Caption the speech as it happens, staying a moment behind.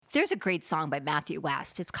There's a great song by Matthew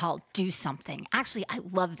West. It's called Do Something. Actually, I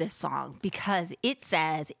love this song because it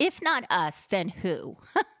says, if not us, then who?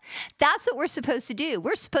 That's what we're supposed to do.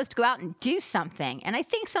 We're supposed to go out and do something. And I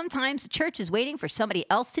think sometimes the church is waiting for somebody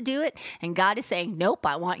else to do it. And God is saying, nope,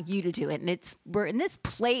 I want you to do it. And we're in this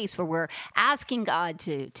place where we're asking God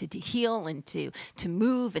to heal and to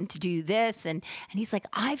move and to do this. And he's like,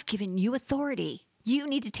 I've given you authority. You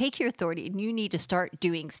need to take your authority and you need to start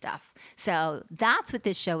doing stuff. So that's what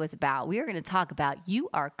this show is about. We are going to talk about You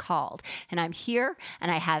Are Called. And I'm here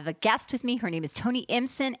and I have a guest with me. Her name is Toni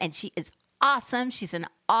Imsen and she is awesome. She's an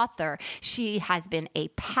author. She has been a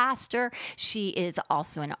pastor. She is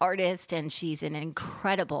also an artist and she's an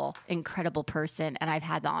incredible, incredible person. And I've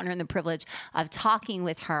had the honor and the privilege of talking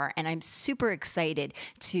with her and I'm super excited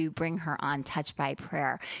to bring her on Touched by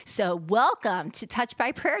Prayer. So welcome to Touched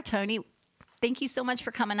by Prayer, Toni. Thank you so much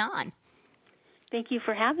for coming on. Thank you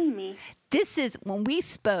for having me. This is, when we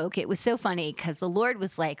spoke, it was so funny because the Lord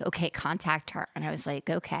was like, okay, contact her. And I was like,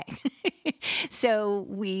 okay. So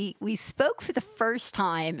we spoke for the first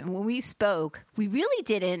time. And when we spoke, we really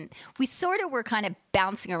didn't, we sort of were kind of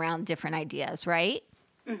bouncing around different ideas, right?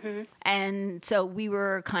 Mm-hmm. And so we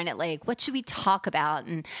were kind of like, what should we talk about?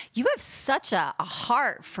 And you have such a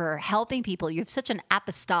heart for helping people. You have such an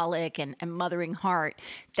apostolic and mothering heart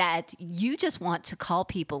that you just want to call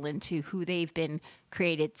people into who they've been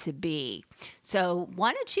created to be. So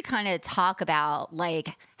why don't you kind of talk about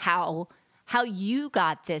like how you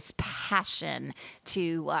got this passion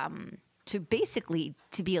to basically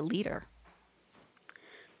to be a leader?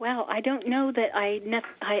 Well, I don't know that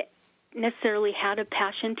I necessarily had a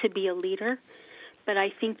passion to be a leader, but I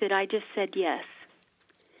think that I just said yes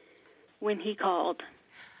when he called.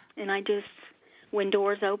 And when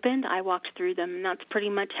doors opened, I walked through them. And that's pretty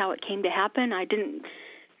much how it came to happen. I didn't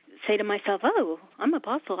say to myself, oh, I'm an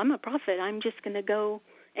apostle, I'm a prophet, I'm just going to go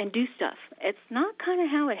and do stuff. It's not kind of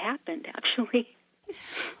how it happened, actually.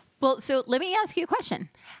 Well, so let me ask you a question.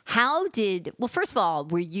 First of all,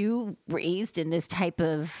 were you raised in this type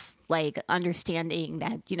of like understanding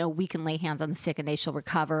that, you know, we can lay hands on the sick and they shall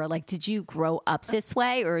recover? Like, did you grow up this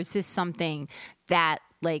way or is this something that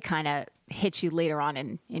like kind of hits you later on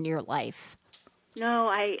in your life? No,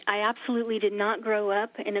 I absolutely did not grow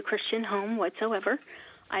up in a Christian home whatsoever.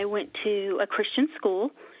 I went to a Christian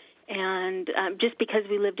school and just because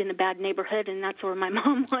we lived in a bad neighborhood and that's where my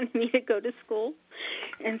mom wanted me to go to school.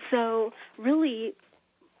 And so really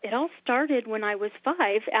it all started when I was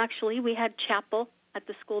 5. Actually, we had chapel at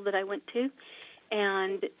the school that I went to,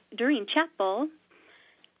 and during chapel,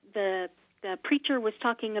 the preacher was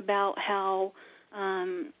talking about how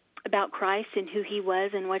about Christ and who he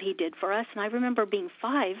was and what he did for us. And I remember being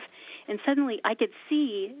 5, and suddenly I could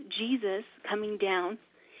see Jesus coming down,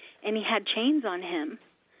 and he had chains on him,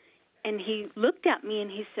 and he looked at me and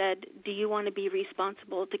he said, "Do you want to be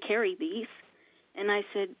responsible to carry these?" And I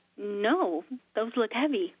said, "No, those look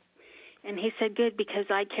heavy." And he said, "Good, because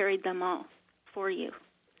I carried them all for you.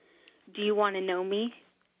 Do you want to know me?"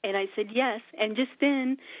 And I said, "Yes." And just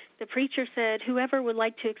then the preacher said, "Whoever would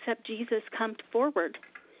like to accept Jesus, come forward."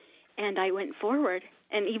 And I went forward.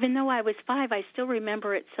 And even though I was 5, I still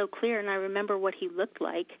remember it so clear, and I remember what he looked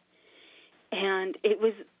like. And it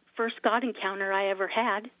was first God encounter I ever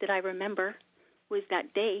had that I remember was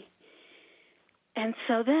that day. And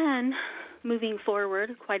so then, moving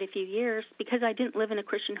forward quite a few years, because I didn't live in a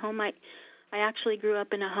Christian home, I actually grew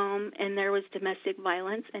up in a home, and there was domestic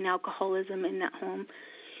violence and alcoholism in that home.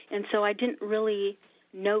 And so I didn't really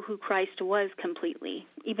know who Christ was completely.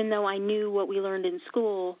 Even though I knew what we learned in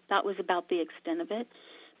school, that was about the extent of it.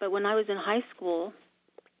 But when I was in high school,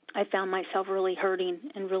 I found myself really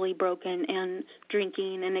hurting and really broken and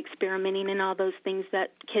drinking and experimenting and all those things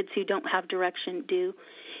that kids who don't have direction do.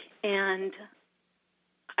 And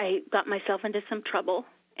I got myself into some trouble.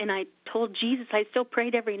 And I told Jesus, I still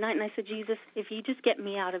prayed every night, and I said, "Jesus, if you just get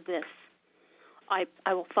me out of this, I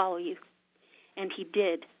will follow you." And he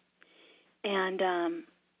did. And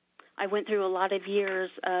I went through a lot of years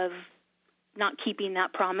of not keeping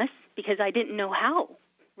that promise because I didn't know how,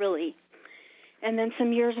 really. And then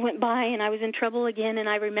some years went by, and I was in trouble again, and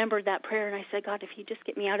I remembered that prayer, and I said, "God, if you just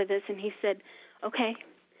get me out of this." And he said, "Okay,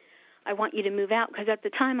 I want you to move out," because at the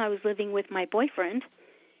time I was living with my boyfriend.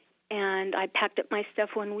 And I packed up my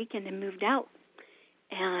stuff one weekend and moved out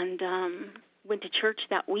and went to church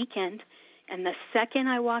that weekend. And the second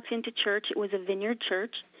I walked into church, it was a Vineyard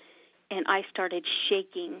church, and I started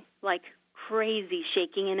shaking, like crazy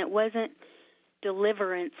shaking. And it wasn't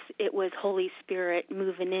deliverance. It was Holy Spirit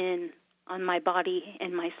moving in on my body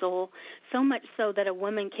and my soul, so much so that a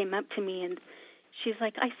woman came up to me, and she's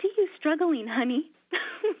like, "I see you struggling, honey."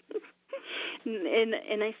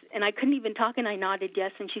 And I couldn't even talk, and I nodded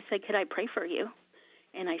yes. And she said, "Could I pray for you?"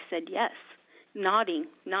 And I said yes, nodding,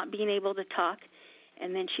 not being able to talk.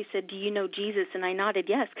 And then she said, "Do you know Jesus?" And I nodded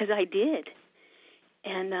yes, because I did.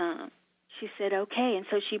 And she said, "Okay." And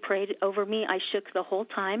so she prayed over me. I shook the whole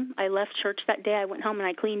time. I left church that day. I went home and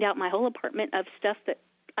I cleaned out my whole apartment of stuff that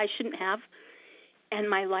I shouldn't have. And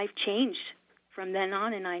my life changed from then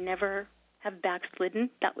on, and I never have backslidden.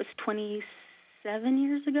 That was 27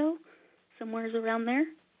 years ago, somewhere around there.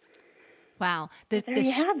 Wow. There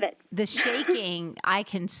you have it. The shaking I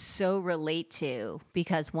can so relate to,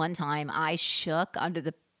 because one time I shook under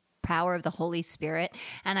the power of the Holy Spirit,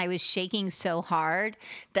 and I was shaking so hard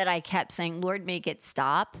that I kept saying, "Lord, make it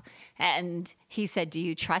stop." And he said, "Do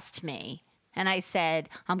you trust me?" And I said,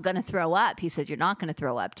 "I'm going to throw up." He said, "You're not going to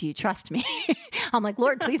throw up. Do you trust me?" I'm like,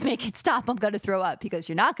 "Lord, please make it stop. I'm going to throw up." He goes,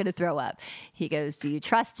 "You're not going to throw up." He goes, "Do you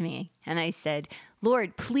trust me?" And I said,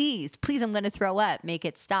 "Lord, please, I'm going to throw up. Make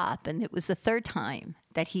it stop." And it was the third time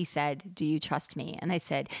that he said, "Do you trust me?" And I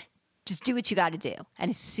said, "Just do what you got to do."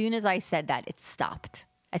 And as soon as I said that, it stopped.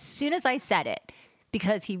 As soon as I said it,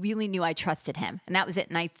 because he really knew I trusted him. And that was it.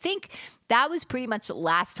 And I think that was pretty much the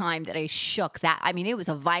last time that I shook that. I mean, it was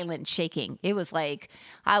a violent shaking. It was like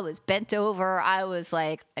I was bent over. I was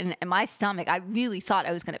like, and my stomach, I really thought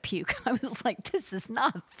I was going to puke. I was like, this is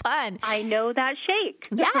not fun. I know that shake.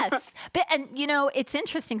 Yes. But, and you know, it's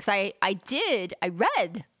interesting because I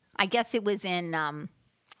read, I guess it was in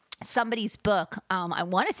somebody's book. I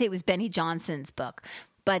want to say it was Benny Johnson's book,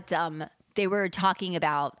 but they were talking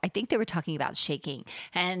about, I think they were talking about shaking,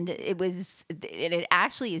 and it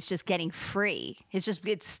actually is just getting free.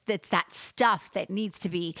 It's that stuff that needs to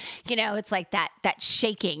be, you know, it's like that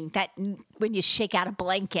shaking, that when you shake out a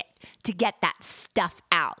blanket to get that stuff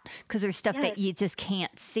out, because there's stuff that you just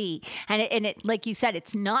can't see. And it, like you said,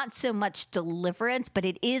 it's not so much deliverance, but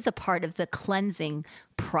it is a part of the cleansing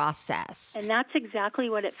process. And that's exactly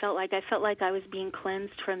what it felt like. I felt like I was being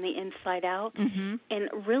cleansed from the inside out. Mm-hmm.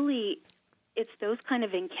 And really, it's those kind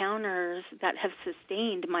of encounters that have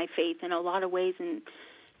sustained my faith in a lot of ways. And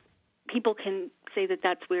people can say that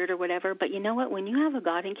that's weird or whatever, but you know what? When you have a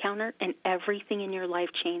God encounter and everything in your life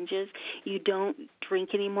changes, you don't drink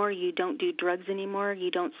anymore, you don't do drugs anymore,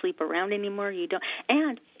 you don't sleep around anymore,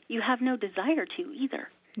 and you have no desire to either.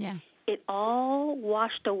 Yeah. It all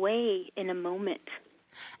washed away in a moment.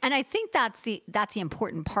 And I think that's the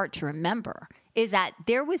important part to remember, is that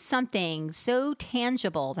there was something so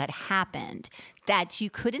tangible that happened that you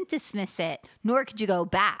couldn't dismiss it, nor could you go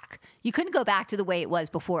back. You couldn't go back to the way it was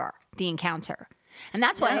before the encounter. And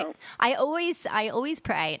that's why I always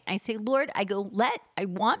pray. I say, Lord, I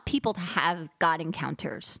want people to have God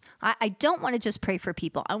encounters. I don't want to just pray for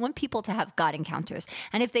people. I want people to have God encounters.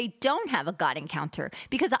 And if they don't have a God encounter,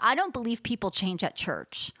 because I don't believe people change at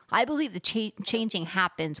church. I believe the changing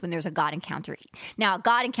happens when there's a God encounter. Now, a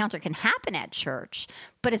God encounter can happen at church,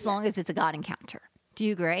 but as long as it's a God encounter. Do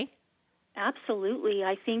you agree? Absolutely.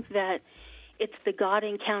 I think that it's the God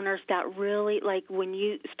encounters that really, like when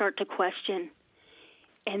you start to question,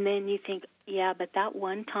 and then you think, yeah, but that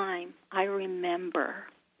one time I remember.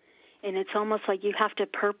 And it's almost like you have to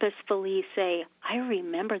purposefully say, I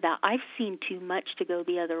remember that. I've seen too much to go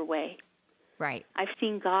the other way. Right. I've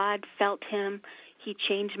seen God, felt him. He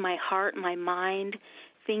changed my heart, my mind.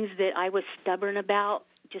 Things that I was stubborn about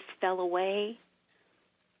just fell away.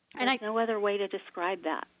 There's no other way to describe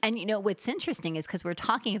that. And, you know, what's interesting is because we're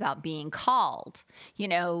talking about being called, you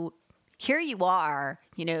know, here you are,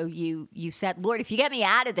 you know, you said, Lord, if you get me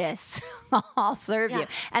out of this, I'll serve you.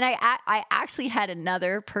 And I actually had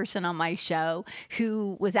another person on my show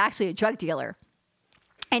who was actually a drug dealer.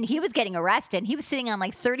 And he was getting arrested. He was sitting on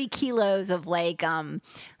like 30 kilos of marijuana.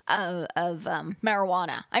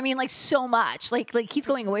 I mean, like so much. Like he's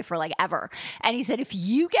going away for like ever. And he said, if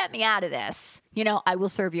you get me out of this, you know, I will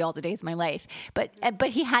serve you all the days of my life. But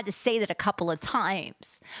he had to say that a couple of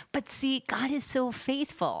times. But see, God is so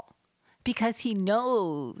faithful, because he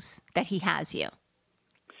knows that he has you.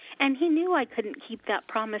 And he knew I couldn't keep that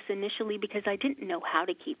promise initially because I didn't know how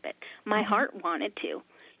to keep it. My heart wanted to,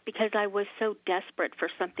 because I was so desperate for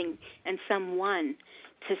something and someone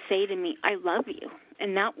to say to me, I love you.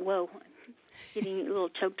 And that, whoa, getting a little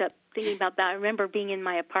choked up thinking about that. I remember being in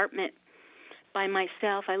my apartment by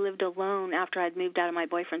myself. I lived alone after I'd moved out of my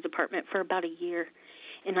boyfriend's apartment for about a year.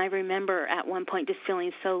 And I remember at one point just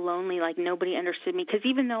feeling so lonely, like nobody understood me. Because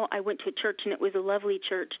even though I went to a church and it was a lovely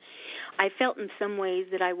church, I felt in some ways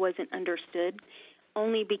that I wasn't understood,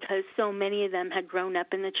 only because so many of them had grown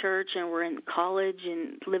up in the church and were in college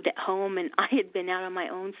and lived at home. And I had been out on my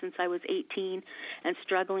own since I was 18 and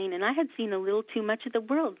struggling. And I had seen a little too much of the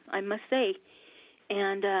world, I must say.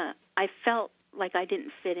 And I felt like I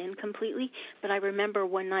didn't fit in completely, but I remember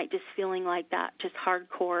one night just feeling like that, just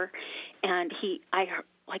hardcore, and I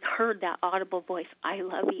heard that audible voice, "I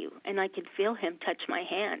love you," and I could feel him touch my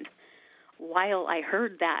hand while I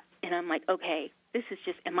heard that, and I'm like, okay, this is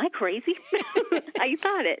just, am I crazy? I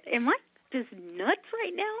thought it. Am I just nuts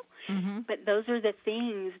right now? Mm-hmm. But those are the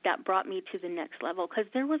things that brought me to the next level, because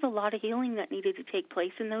there was a lot of healing that needed to take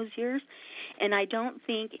place in those years. And I don't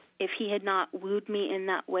think if he had not wooed me in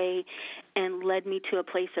that way and led me to a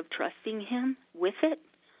place of trusting him with it,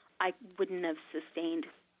 I wouldn't have sustained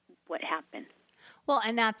what happened. Well,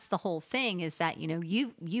 and that's the whole thing, is that,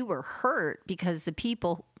 you were hurt because the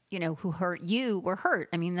people, who hurt you were hurt.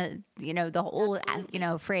 I mean, the whole,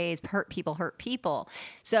 phrase, hurt people.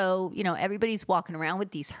 So, everybody's walking around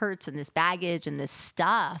with these hurts and this baggage and this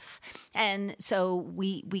stuff. And so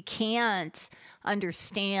we can't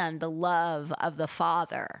understand the love of the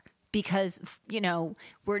Father because,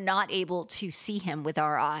 we're not able to see him with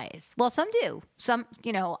our eyes. Well, some do. Some,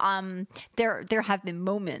 there have been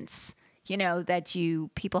moments, that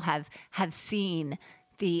people have seen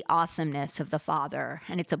the awesomeness of the Father,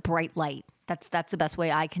 and it's a bright light. That's the best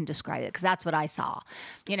way I can describe it, because that's what I saw.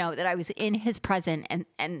 That I was in his presence,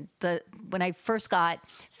 and when I first got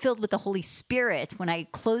filled with the Holy Spirit, when I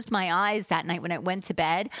closed my eyes that night when I went to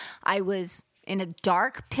bed, I was in a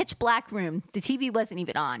dark, pitch black room. The TV wasn't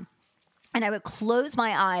even on. And I would close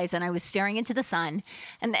my eyes and I was staring into the sun.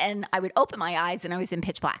 And then I would open my eyes and I was in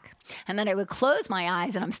pitch black. And then I would close my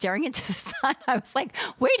eyes and I'm staring into the sun. I was like,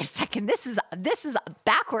 wait a second, this is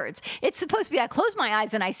backwards. It's supposed to be I close my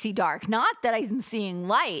eyes and I see dark. Not that I'm seeing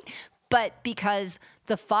light, but because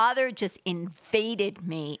the Father just invaded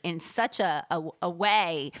me in such a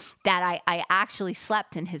way that I actually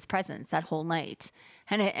slept in his presence that whole night.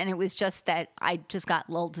 And it was just that I just got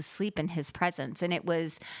lulled to sleep in his presence. And it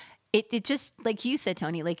was... It just, like you said,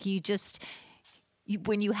 Toni, like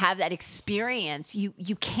when you have that experience,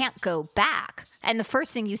 you can't go back. And the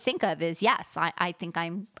first thing you think of is, yes, I think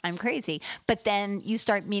I'm crazy. But then you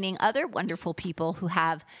start meeting other wonderful people who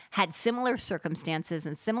have had similar circumstances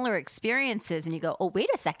and similar experiences. And you go, oh, wait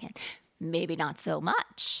a second, maybe not so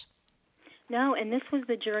much. No, and this was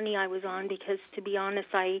the journey I was on because, to be honest,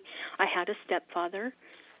 I had a stepfather,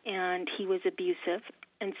 and he was abusive.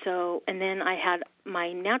 And then I had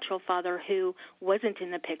my natural father who wasn't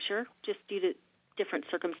in the picture just due to different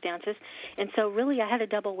circumstances. And so really I had a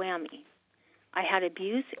double whammy. I had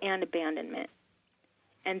abuse and abandonment.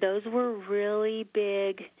 And those were really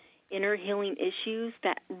big inner healing issues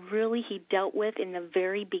that really he dealt with in the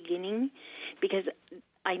very beginning, because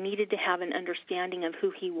I needed to have an understanding of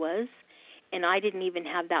who he was. And I didn't even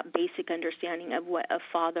have that basic understanding of what a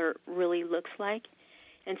father really looks like.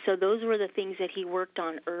 And so those were the things that he worked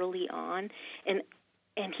on early on. And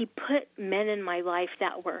he put men in my life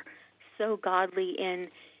that were so godly, and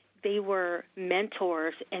they were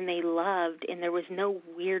mentors, and they loved, and there was no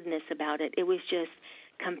weirdness about it. It was just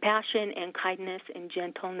compassion and kindness and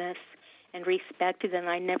gentleness and respect that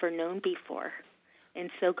I'd never known before.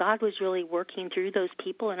 And so God was really working through those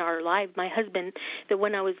people in our lives. My husband, the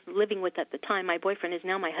one I was living with at the time, my boyfriend is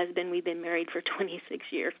now my husband. We've been married for 26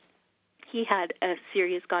 years. He had a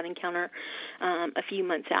serious God encounter a few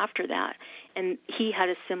months after that, and he had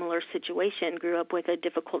a similar situation, grew up with a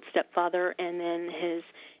difficult stepfather, and then his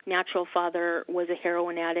natural father was a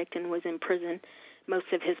heroin addict and was in prison most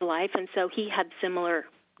of his life, and so he had similar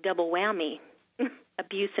double whammy,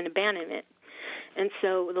 abuse and abandonment. And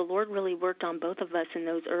so the Lord really worked on both of us in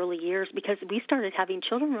those early years, because we started having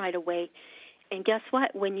children right away, and guess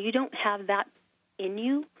what? When you don't have that in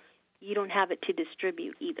you, you don't have it to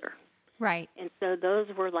distribute either. Right. And so those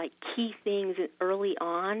were like key things early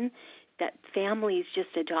on that families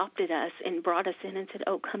just adopted us and brought us in and said,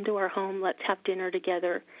 oh, come to our home, let's have dinner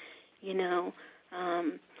together.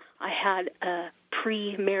 I had a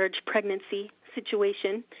pre-marriage pregnancy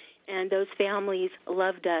situation, and those families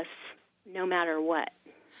loved us no matter what.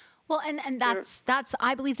 Well, and that's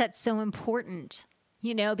I believe that's so important,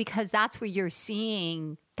 because that's where you're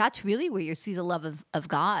seeing, that's really where you see the love of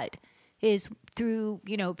God, is through,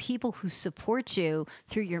 people who support you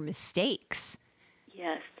through your mistakes.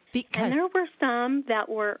 Yes. Because, and there were some that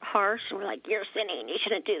were harsh. We're like, you're sinning. You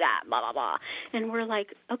shouldn't do that, blah, blah, blah. And we're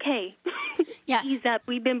like, okay, yeah. ease up.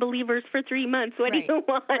 We've been believers for 3 months. What do you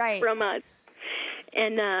want from us?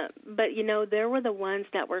 And but, there were the ones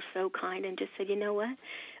that were so kind and just said, you know what?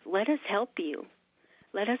 Let us help you.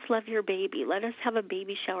 Let us love your baby. Let us have a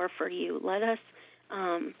baby shower for you. Let us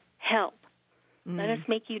help. Let us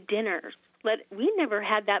make you dinners. We never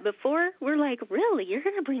had that before. We're like, really? You're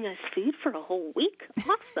going to bring us food for a whole week?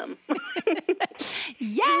 Awesome.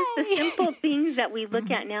 Yay! It's the simple things that we look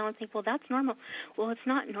at now and think, well, that's normal. Well, it's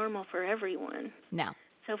not normal for everyone. No.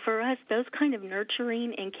 So for us, those kind of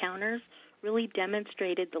nurturing encounters really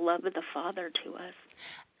demonstrated the love of the Father to us.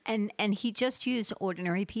 And he just used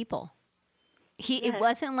ordinary people. Yes. It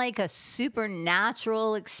wasn't like a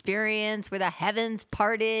supernatural experience where the heavens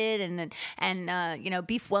parted and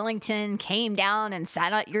Beef Wellington came down and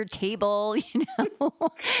sat at your table,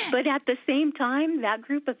 But at the same time, that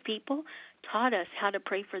group of people taught us how to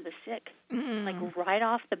pray for the sick, like right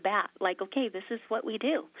off the bat. Like, okay, this is what we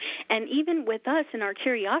do. And even with us in our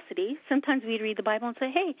curiosity, sometimes we'd read the Bible and say,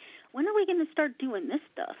 hey, when are we going to start doing this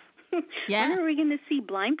stuff? Yeah. When are we going to see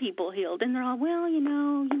blind people healed? And they're all, well, you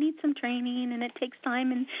need some training, and it takes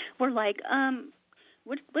time. And we're like,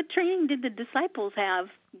 what training did the disciples have?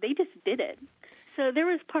 They just did it. So there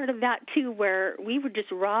was part of that, too, where we were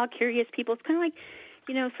just raw, curious people. It's kind of like,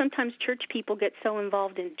 sometimes church people get so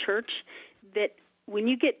involved in church that when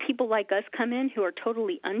you get people like us come in who are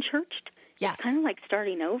totally unchurched, yes. It's kind of like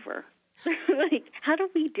starting over. Like, how do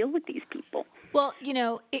we deal with these people? Well,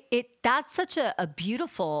 that's such a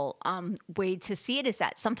beautiful way to see it, is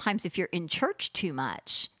that sometimes if you're in church too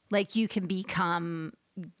much, like you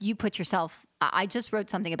put yourself, I just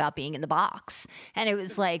wrote something about being in the box, and it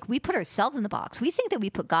was like, we put ourselves in the box. We think that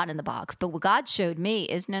we put God in the box, but what God showed me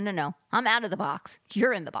is, no, I'm out of the box.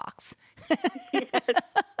 You're in the box. Yes.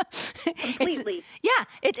 Completely.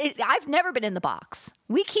 I've never been in the box.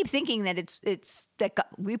 We keep thinking that it's that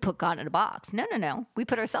we put God in a box. No. We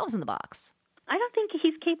put ourselves in the box. I don't think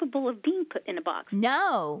he's capable of being put in a box.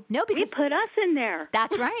 No, because he put us in there.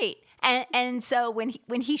 That's right. And so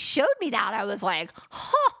when he showed me that, I was like,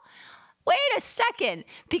 wait a second,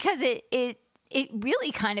 because it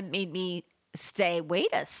really kind of made me say, wait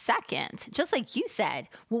a second, just like you said,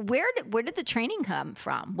 well, where did the training come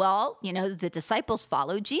from? Well, the disciples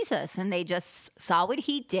followed Jesus and they just saw what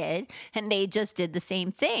he did and they just did the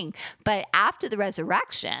same thing. But after the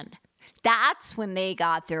resurrection, that's when they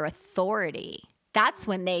got their authority. That's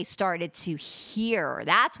when they started to hear.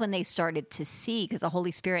 That's when they started to see, because the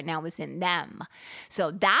Holy Spirit now was in them.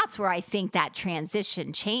 So that's where I think that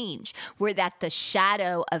transition changed, where that the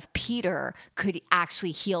shadow of Peter could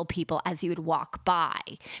actually heal people as he would walk by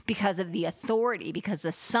because of the authority, because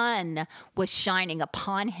the sun was shining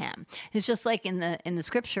upon him. It's just like in the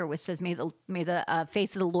scripture which says, may the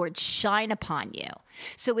face of the Lord shine upon you.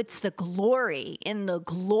 So it's the glory. In the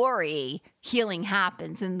glory, healing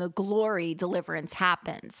happens. In the glory, deliverance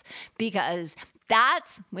happens. Because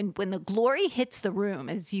that's when the glory hits the room,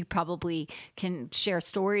 as you probably can share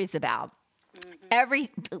stories about.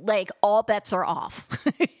 All bets are off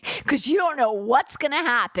because you don't know what's going to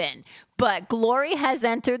happen. But glory has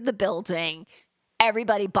entered the building.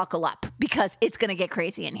 Everybody buckle up because it's going to get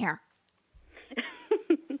crazy in here.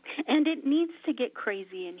 And it needs to get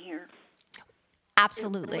crazy in here.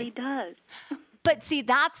 Absolutely. It really does. But see,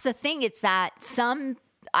 that's the thing. It's that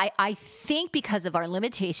I think because of our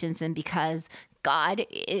limitations and because God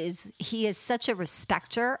he is such a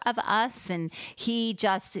respecter of us, and he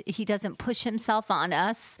doesn't push himself on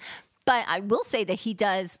us. But I will say that he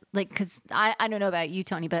does, because I don't know about you,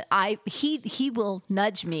 Toni, but he will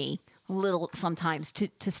nudge me a little sometimes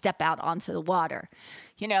to step out onto the water.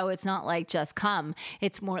 It's not like just come.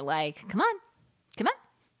 It's more like, come on.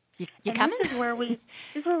 You coming? This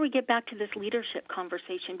is where we get back to this leadership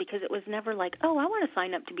conversation, because it was never like, oh, I want to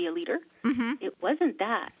sign up to be a leader. Mm-hmm. It wasn't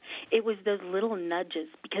that. It was those little nudges,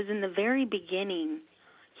 because in the very beginning,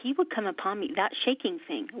 he would come upon me. That shaking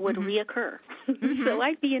thing would reoccur. Mm-hmm. So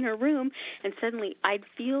I'd be in a room, and suddenly I'd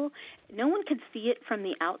feel, no one could see it from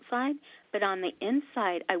the outside, but on the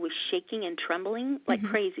inside, I was shaking and trembling like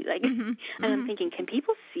crazy. And I'm thinking, can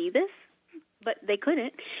people see this? But they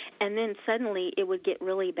couldn't. And then suddenly it would get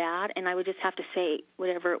really bad, and I would just have to say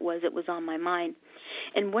whatever it was on my mind.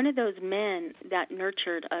 And one of those men that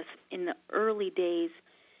nurtured us in the early days,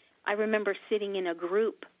 I remember sitting in a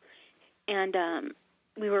group, and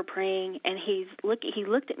we were praying, and he looked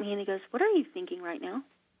at me, and he goes, what are you thinking right now?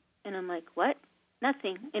 And I'm like, what?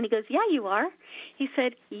 Nothing. And he goes, yeah, you are. He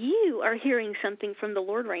said, you are hearing something from the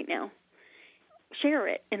Lord right now. Share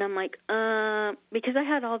it. And I'm like, because I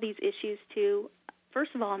had all these issues too.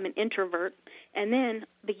 First of all, I'm an introvert, and then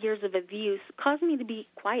the years of abuse caused me to be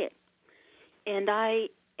quiet. And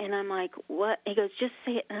I'm like, what? He goes, just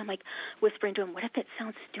say it. And I'm like, whispering to him, what if it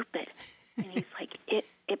sounds stupid? And he's like,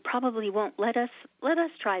 it probably won't. Let us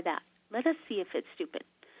try that. Let us see if it's stupid.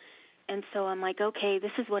 And so I'm like, okay,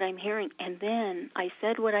 this is what I'm hearing. And then I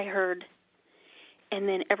said what I heard, And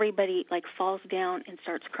then everybody like falls down and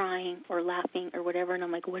starts crying or laughing or whatever. And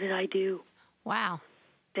I'm like, what did I do? Wow.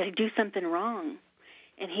 Did I do something wrong?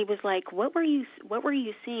 And he was like, what were you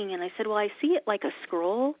seeing? And I said, well, I see it like a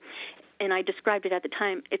scroll. And I described it at the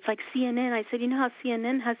time. It's like CNN. I said, you know how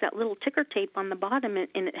CNN has that little ticker tape on the bottom and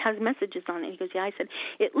it has messages on it? He goes, yeah. I said,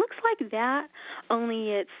 it looks like that,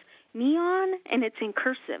 only it's neon and it's in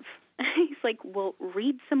cursive. He's like, well,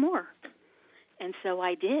 read some more. And so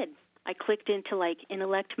I did. I clicked into like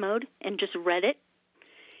intellect mode and just read it.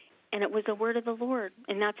 And it was a word of the Lord.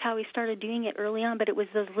 And that's how he started doing it early on. But it was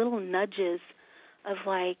those little nudges of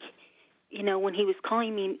like, you know, when he was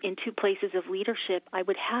calling me into places of leadership, I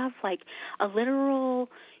would have like a literal,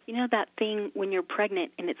 you know, that thing when you're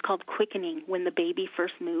pregnant and it's called quickening when the baby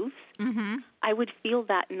first moves. Mm-hmm. I would feel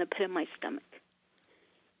that in the pit of my stomach.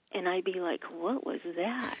 And I'd be like, what was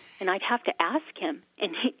that? And I'd have to ask him.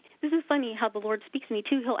 And this is funny how the Lord speaks to me,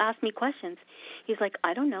 too. He'll ask me questions. He's like,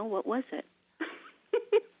 I don't know. What was it?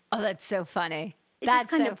 Oh, that's so funny.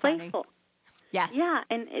 That's so kind of funny. playful. Yes. Yeah,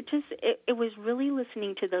 and it was really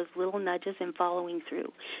listening to those little nudges and following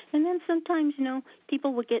through. And then sometimes, you know,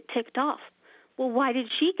 people would get ticked off. Well, why did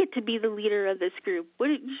she get to be the leader of this group? What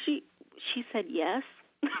did she said yes.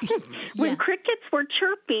 When crickets were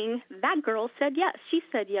chirping, that girl said yes. She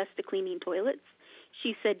said yes to cleaning toilets.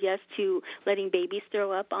 She said yes to letting babies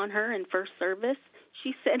throw up on her in first service.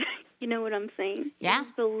 She said, you know what I'm saying? Yeah.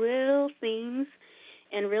 The little things.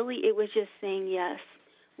 And really, it was just saying yes.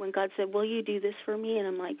 When God said, will you do this for me? And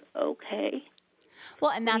I'm like, okay.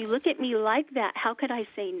 Well, and that's... When you look at me like that, how could I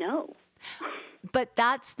say no? But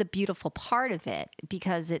that's the beautiful part of it,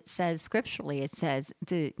 because it says scripturally, it says,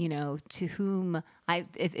 to whom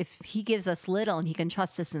if he gives us little and he can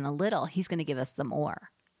trust us in a little, he's going to give us the more.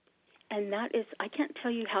 And that is, I can't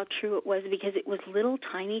tell you how true it was, because it was little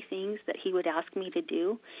tiny things that he would ask me to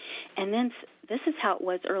do. And then this is how it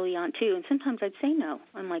was early on, too. And sometimes I'd say no.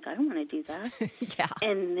 I'm like, I don't want to do that. Yeah.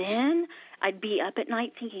 And then I'd be up at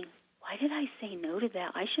night thinking, why did I say no to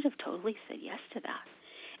that? I should have totally said yes to that.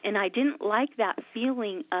 And I didn't like that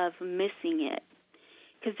feeling of missing it,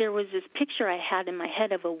 because there was this picture I had in my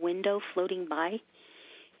head of a window floating by.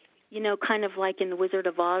 You know, kind of like in The Wizard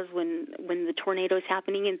of Oz when the tornado's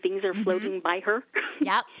happening and things are floating by her.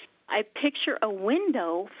 Yep. I picture a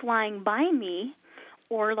window flying by me,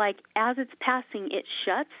 or like as it's passing, it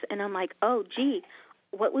shuts, and I'm like, oh, gee,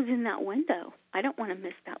 what was in that window? I don't want to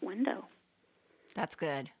miss that window. That's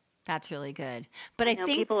good. That's really good. But I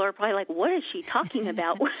think people are probably like, what is she talking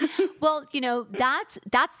about? Well, you know, that's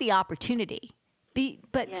the opportunity.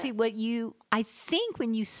 But see, I think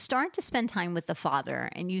when you start to spend time with the Father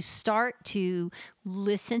and you start to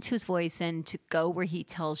listen to his voice and to go where he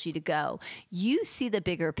tells you to go, you see the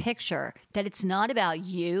bigger picture, that it's not about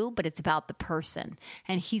you, but it's about the person.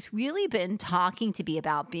 And he's really been talking to me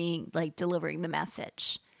about being like delivering the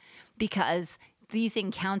message, because these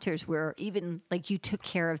encounters where even like you took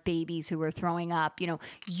care of babies who were throwing up, you know,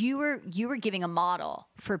 you were giving a model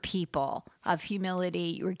for people of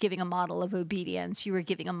humility. You were giving a model of obedience. You were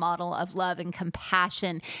giving a model of love and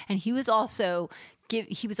compassion. And he was also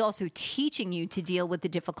teaching you to deal with the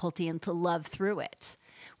difficulty and to love through it,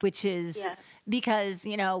 which is because,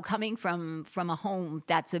 you know, coming from a home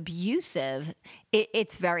that's abusive,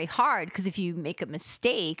 it's very hard, because if you make a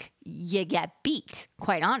mistake, you get beat,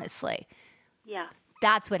 quite honestly. Yeah.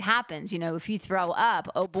 That's what happens. You know, if you throw up,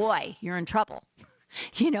 oh boy, you're in trouble.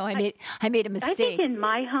 You know, I made a mistake. I think in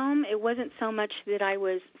my home, it wasn't so much that I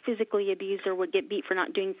was physically abused or would get beat for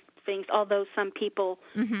not doing things, although some people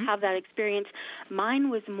have that experience. Mine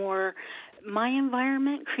was more, my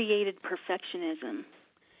environment created perfectionism.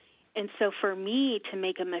 And so for me to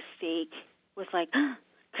make a mistake was like,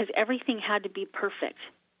 because everything had to be perfect.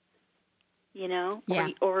 You know,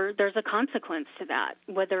 or there's a consequence to that,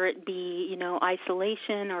 whether it be, you know,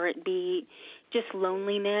 isolation, or it be just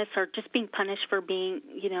loneliness, or just being punished for being,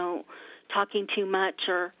 you know, talking too much,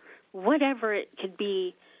 or whatever it could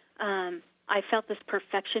be. I felt this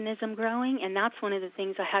perfectionism growing, and that's one of the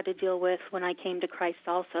things I had to deal with when I came to Christ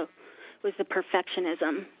also, was the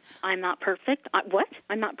perfectionism. I'm not perfect. What?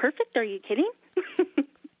 I'm not perfect? Are you kidding?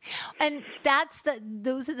 And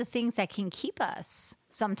those are the things that can keep us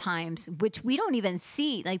sometimes, which we don't even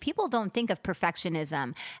see. Like, people don't think of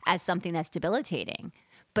perfectionism as something that's debilitating.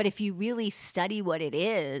 But if you really study what it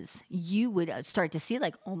is, you would start to see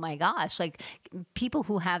like, oh my gosh, like people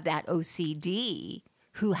who have that OCD,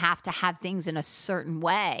 who have to have things in a certain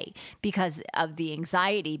way because of the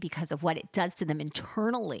anxiety, because of what it does to them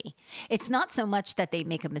internally. It's not so much that they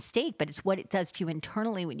make a mistake, but it's what it does to you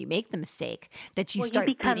internally when you make the mistake that you start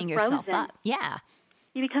beating yourself up. Yeah.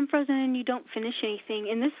 You become frozen and you don't finish anything.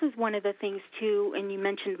 And this was one of the things, too, and you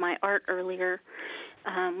mentioned my art earlier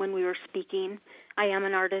when we were speaking. I am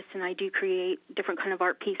an artist, and I do create different kind of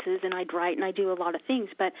art pieces, and I'd write, and I do a lot of things.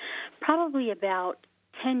 But probably about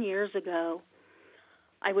 10 years ago,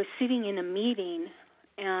 I was sitting in a meeting,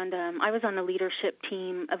 and I was on the leadership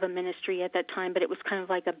team of a ministry at that time, but it was kind of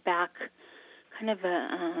like a back,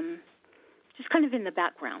 just kind of in the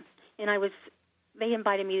background. And they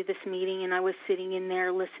invited me to this meeting, and I was sitting in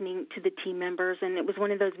there listening to the team members, and it was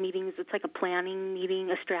one of those meetings, it's like a planning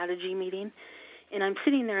meeting, a strategy meeting. And I'm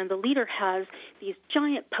sitting there, and the leader has these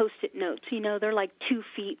giant Post-it notes. They're like 2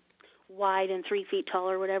 feet wide and 3 feet tall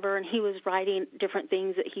or whatever, and he was writing different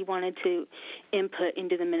things that he wanted to input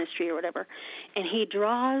into the ministry or whatever. And he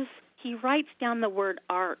writes down the word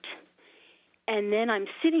art. And then I'm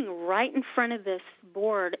sitting right in front of this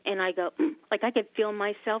board, and I go, like I could feel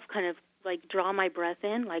myself kind of like draw my breath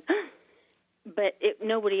in, like, but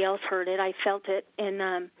nobody else heard it. I felt it,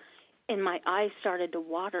 and my eyes started to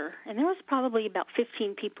water. And there was probably about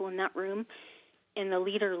 15 people in that room, and the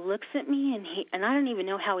leader looks at me, and I don't even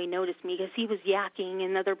know how he noticed me because he was yakking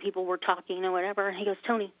and other people were talking or whatever, and he goes,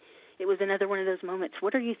 Toni, it was another one of those moments.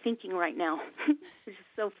 What are you thinking right now? It's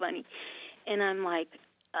just so funny. And I'm like,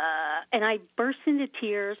 and I burst into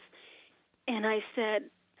tears, and I said,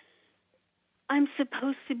 I'm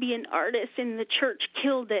supposed to be an artist, and the church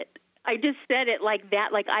killed it. I just said it like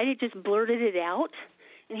that, like I had just blurted it out.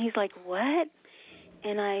 And he's like, what?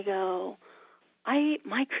 And I go,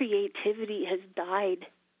 my creativity has died,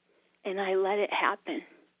 and I let it happen.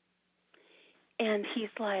 And he's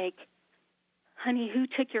like, honey, who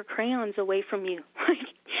took your crayons away from you?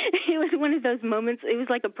 It was one of those moments. It was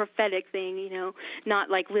like a prophetic thing, not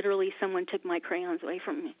like literally someone took my crayons away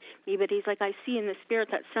from me. But he's like, I see in the spirit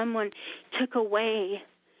that someone took away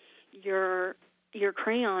your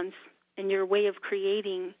crayons and your way of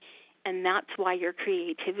creating, and that's why your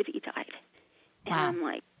creativity died. And wow. I'm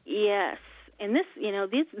like, yes. And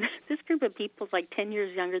this group of people is like 10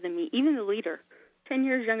 years younger than me, even the leader. 10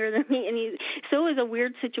 years younger than me, and so it was a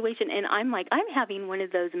weird situation, and I'm having one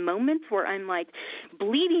of those moments where I'm like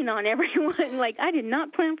bleeding on everyone, like I did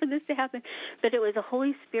not plan for this to happen, but it was a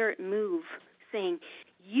Holy Spirit move saying,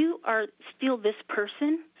 you are still this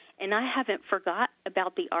person, and I haven't forgot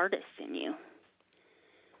about the artist in you.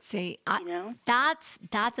 See, that's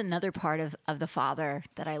another part of the Father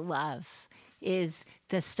that I love, is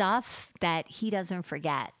the stuff that he doesn't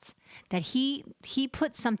forget, that he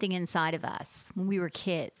put something inside of us when we were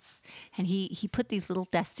kids, and he put these little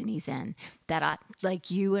destinies in that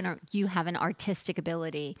like you have an artistic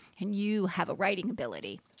ability, and you have a writing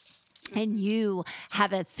ability, and you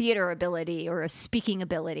have a theater ability or a speaking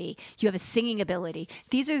ability, you have a singing ability.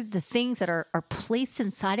 These are the things that are placed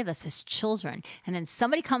inside of us as children, and then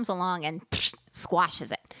somebody comes along and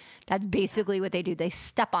squashes it. That's basically what they do. They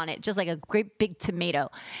step on it just like a great big tomato.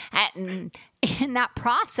 And in that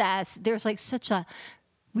process, there's like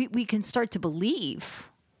we can start to believe.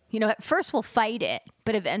 At first we'll fight it,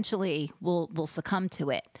 but eventually we'll succumb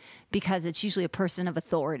to it because it's usually a person of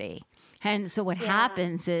authority. And so what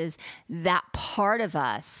happens is that part of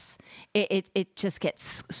us, it just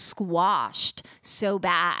gets squashed so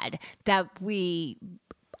bad that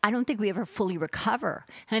I don't think we ever fully recover.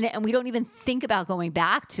 And we don't even think about going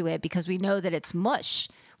back to it because we know that it's mush.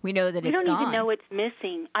 We know that it's gone. We don't even know it's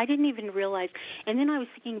missing. I didn't even realize. And then I was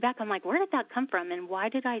thinking back, I'm like, where did that come from? And why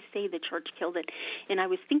did I say the church killed it? And I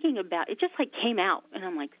was thinking about it, just like came out. And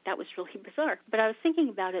I'm like, that was really bizarre. But I was thinking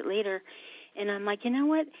about it later, and I'm like, you know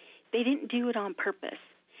what? They didn't do it on purpose.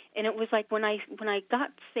 And it was like when I got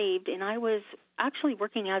saved, and I was actually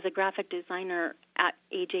working as a graphic designer at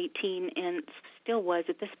age 18 and still was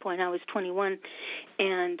at this point. I was 21.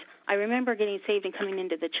 And I remember getting saved and coming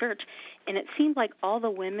into the church, and it seemed like all the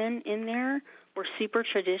women in there were super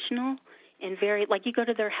traditional and very, like you go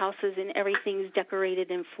to their houses and everything's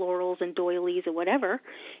decorated in florals and doilies or whatever.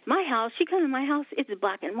 My house, you come to my house, it's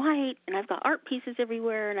black and white, and I've got art pieces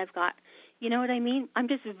everywhere, and I've got, you know what I mean? I'm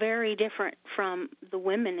just very different from the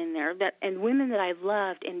women in there, and women that I've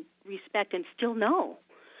loved and respect and still know.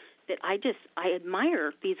 That I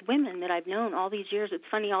admire these women that I've known all these years. It's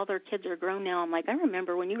funny, all their kids are grown now. I'm like, I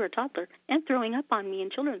remember when you were a toddler and throwing up on me in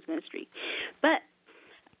children's ministry. But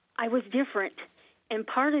I was different, and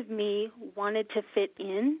part of me wanted to fit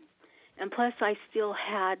in, and plus I still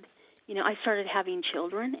had, I started having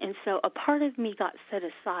children, and so a part of me got set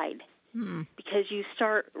aside. Because you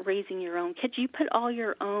start raising your own kids. You put all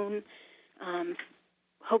your own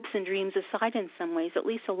hopes and dreams aside in some ways. At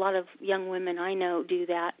least a lot of young women I know do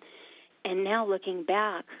that. And now looking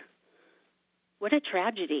back, what a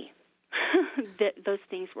tragedy that those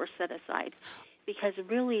things were set aside. because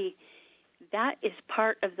really that is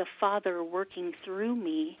part of the Father working through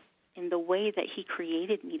me in the way that He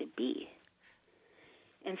created me to be.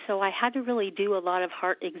 And so I had to really do a lot of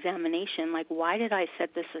heart examination, like why did I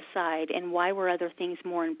set this aside, and why were other things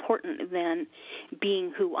more important than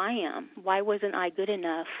being who I am? Why wasn't I good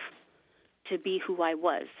enough to be who I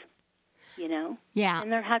was, you know? Yeah.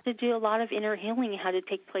 And there had to do a lot of inner healing had to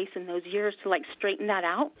take place in those years to, like, straighten that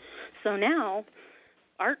out. So now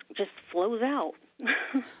art just flows out.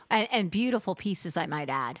 And beautiful pieces, I might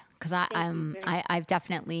add, because I've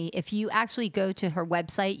definitely, if you actually go to her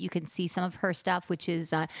website, you can see some of her stuff, which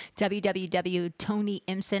is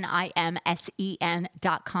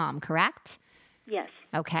www.ToniImsen.com, correct? Yes.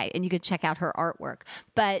 Okay, and you can check out her artwork.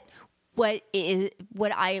 But what I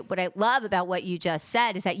love about what you just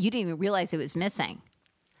said is that you didn't even realize it was missing.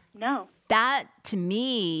 No. That to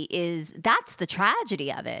me that's the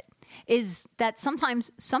tragedy of it, is that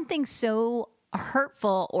sometimes something so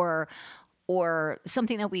hurtful or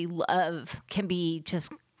something that we love can be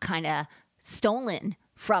just kind of stolen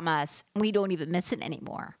from us. We don't even miss it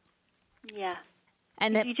anymore. Yeah.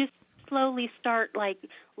 And you just slowly start, like,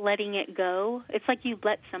 letting it go. It's like you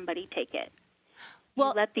let somebody take it.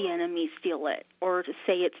 You let the enemy steal it or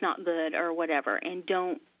say it's not good or whatever, and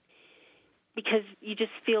don't, because you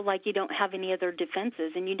just feel like you don't have any other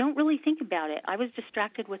defenses and you don't really think about it. I was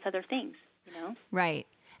distracted with other things, you know? Right.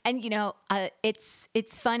 And,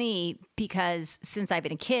 it's funny because since I've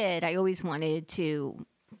been a kid, I always wanted to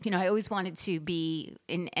be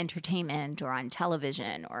in entertainment or on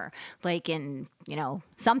television or like in,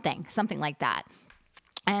 something like that.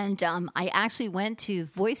 And I actually went to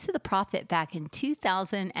Voice of the Prophet back in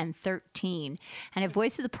 2013. And at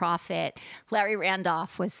Voice of the Prophet, Larry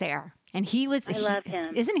Randolph was there. And I love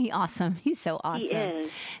him. Isn't he awesome? He's so awesome. He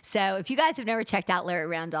is. So if you guys have never checked out Larry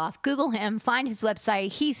Randolph, Google him, find his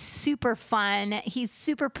website. He's super fun. He's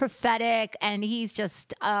super prophetic. And he's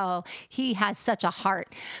just, he has such a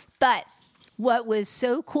heart. But what was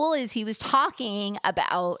so cool is he was talking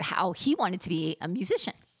about how he wanted to be a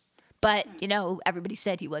musician. But, everybody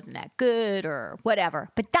said he wasn't that good or whatever.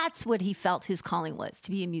 But that's what he felt his calling was, to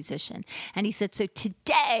be a musician. And he said, so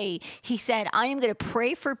today, he said, I am going to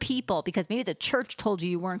pray for people because maybe the church told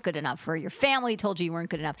you weren't good enough or your family told you weren't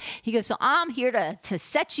good enough. He goes, so I'm here to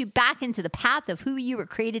set you back into the path of who you were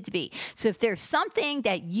created to be. So if there's something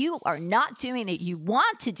that you are not doing that you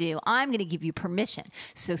want to do, I'm going to give you permission.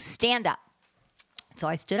 So stand up. So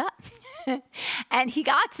I stood up. And he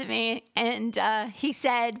got to me and he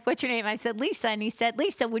said, what's your name? I said, Lisa. And he said,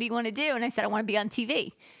 Lisa, what do you want to do? And I said, I want to be on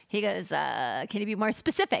TV. He goes, can you be more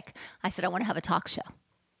specific? I said, I want to have a talk show.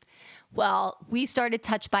 Well, we started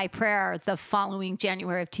Touched by Prayer the following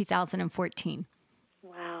January of 2014.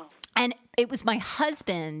 Wow. And it was my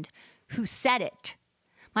husband who said it.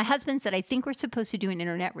 My husband said, I think we're supposed to do an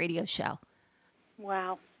internet radio show.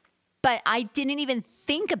 Wow. But I didn't even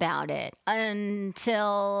think about it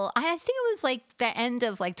until I think it was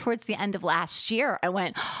towards the end of last year. I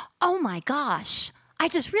went, oh my gosh, I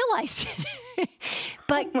just realized it.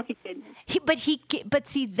 But oh my goodness. But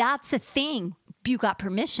see, that's the thing. You got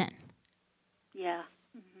permission. Yeah.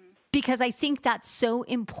 Because I think that's so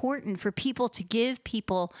important for people to give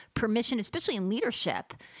people permission, especially in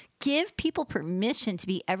leadership. Give people permission to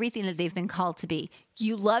be everything that they've been called to be.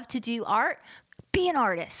 You love to do art? Be an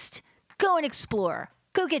artist. Go and explore.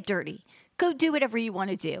 Go get dirty. Go do whatever you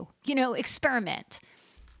want to do. Experiment.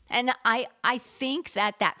 And I think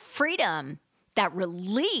that freedom, that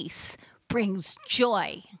release brings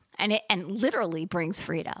joy and literally brings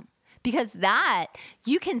freedom. Because that,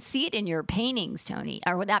 you can see it in your paintings, Toni.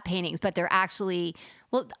 Or not paintings, but they're actually,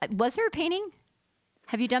 was there a painting?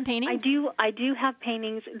 Have you done paintings? I do have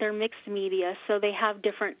paintings. They're mixed media, so they have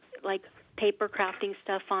different, like, paper crafting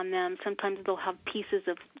stuff on them. Sometimes they'll have pieces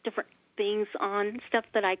of different things on, stuff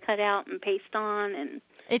that I cut out and paste on, and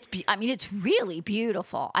it's really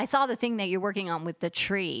beautiful. I saw the thing that you're working on with the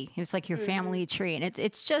tree. It was like your family tree, and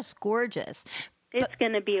it's just gorgeous. It's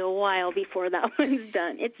going to be a while before that one's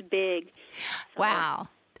done. It's big. So. Wow.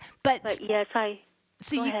 But yes, go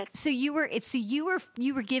ahead. So you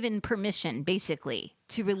were given permission basically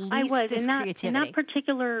to release this creativity. In that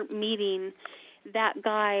particular meeting, that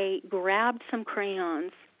guy grabbed some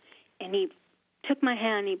crayons and he took my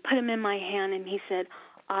hand, he put them in my hand, and he said,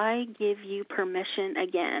 I give you permission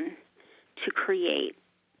again to create.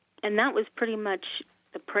 And that was pretty much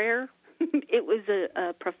the prayer. It was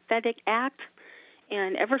a prophetic act.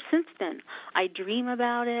 And ever since then, I dream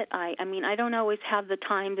about it. I don't always have the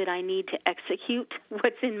time that I need to execute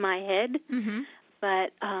what's in my head,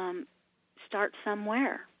 but start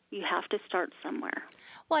somewhere. You have to start somewhere.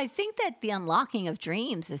 Well, I think that the unlocking of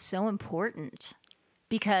dreams is so important.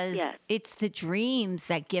 because Yes. it's the dreams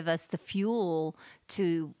that give us the fuel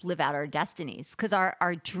to live out our destinies, because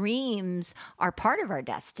our dreams are part of our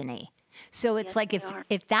destiny. So it's Yes, like they are.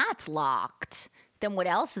 if that's locked, then what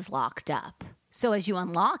else is locked up? So as you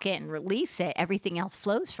unlock it and release it, everything else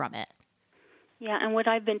flows from it. Yeah, and what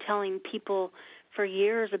I've been telling people for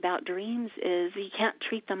years about dreams is you can't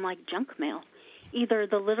treat them like junk mail. Either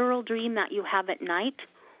the literal dream that you have at night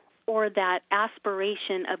or that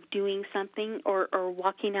aspiration of doing something or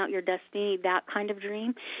walking out your destiny, that kind of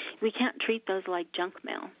dream, we can't treat those like junk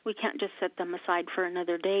mail. We can't just set them aside for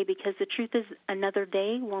another day, because the truth is another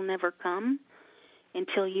day will never come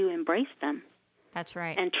until you embrace them. That's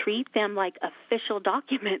right. And treat them like official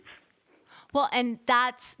documents. Well, and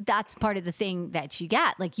that's part of the thing that you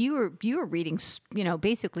get. Like you were reading,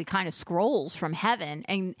 basically kind of scrolls from heaven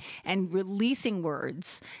and releasing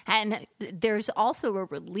words. And there's also a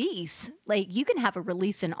release. Like you can have a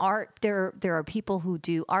release in art. There are people who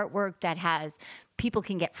do artwork that people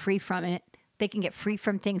can get free from it. They can get free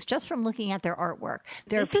from things just from looking at their artwork.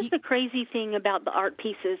 This is the crazy thing about the art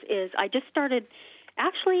pieces is I just started,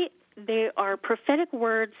 actually, they are prophetic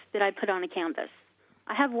words that I put on a canvas.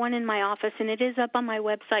 I have one in my office, and it is up on my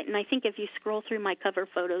website, and I think if you scroll through my cover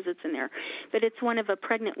photos, it's in there. But it's one of a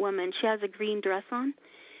pregnant woman. She has a green dress on,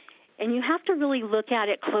 and you have to really look at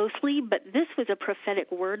it closely, but this was a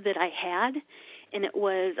prophetic word that I had, and I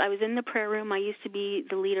was in the prayer room. I used to be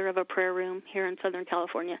the leader of a prayer room here in Southern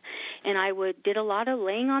California, and I did a lot of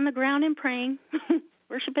laying on the ground and praying,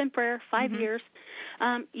 worship and prayer, 5 years.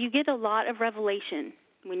 You get a lot of revelation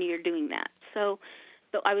when you're doing that. So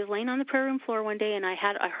I was laying on the prayer room floor one day, and I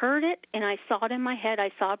heard it, and I saw it in my head.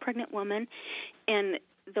 I saw a pregnant woman, and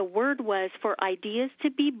the word was, for ideas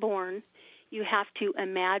to be born, you have to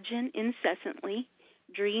imagine incessantly,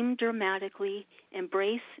 dream dramatically,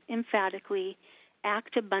 embrace emphatically,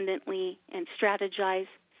 act abundantly, and strategize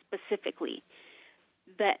specifically.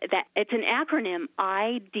 That it's an acronym,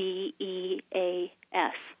 IDEAS,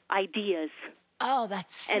 ideas. Oh,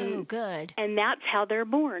 that's so good. And that's how they're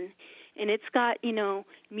born. And it's got,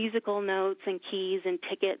 musical notes and keys and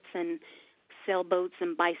tickets and sailboats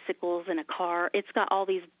and bicycles and a car. It's got all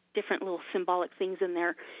these different little symbolic things in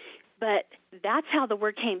there. But that's how the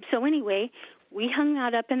word came. So anyway, we hung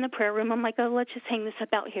that up in the prayer room. I'm like, oh, let's just hang this up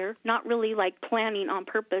out here. Not really like planning on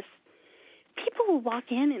purpose. People will walk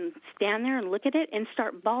in and stand there and look at it and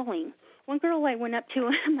start bawling. One girl I went up to,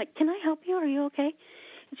 I'm like, can I help you? Are you okay?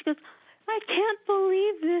 And she goes, I can't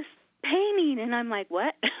believe this painting. And I'm like,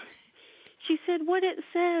 what? She said, what it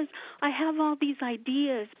says, I have all these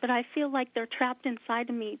ideas, but I feel like they're trapped inside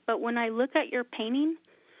of me. But when I look at your painting,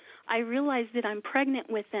 I realize that I'm pregnant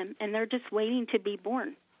with them, and they're just waiting to be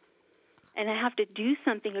born. And I have to do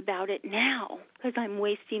something about it now because I'm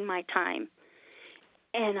wasting my time.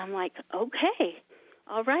 And I'm like, okay,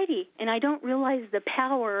 all righty. And I don't realize the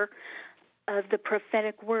power of the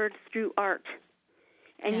prophetic word through art.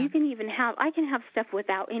 And you can even I can have stuff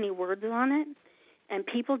without any words on it, and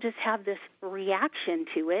people just have this reaction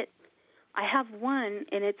to it. I have one,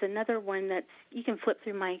 and it's another one you can flip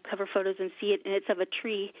through my cover photos and see it, and it's of a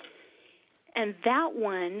tree. And that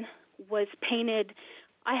one was painted.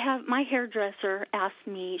 My hairdresser asked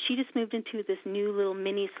me, she just moved into this new little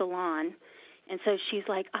mini salon, and so she's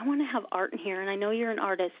like, I want to have art in here, and I know you're an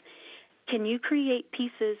artist. Can you create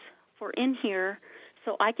pieces for in here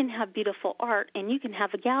so I can have beautiful art, and you can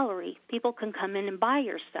have a gallery? People can come in and buy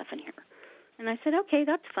your stuff in here. And I said, okay,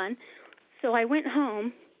 that's fun. So I went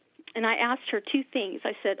home, and I asked her two things.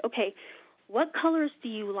 I said, okay, what colors do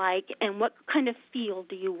you like, and what kind of feel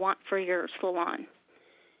do you want for your salon?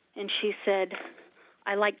 And she said,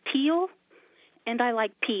 I like teal, and I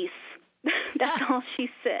like peace. That's all she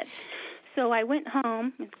said. So I went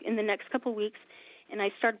home in the next couple of weeks, and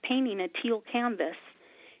I started painting a teal canvas.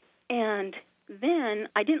 And then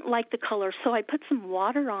I didn't like the color, so I put some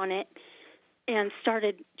water on it and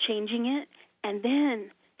started changing it. And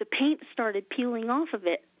then the paint started peeling off of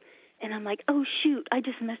it. And I'm like, oh, shoot, I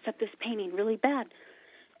just messed up this painting really bad.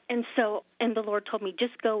 And the Lord told me,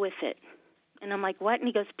 just go with it. And I'm like, what? And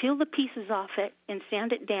he goes, peel the pieces off it and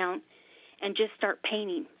sand it down and just start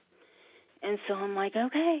painting. And so I'm like,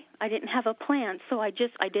 okay. I didn't have a plan. So I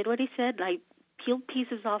did what he said. I peeled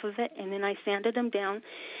pieces off of it, and then I sanded them down,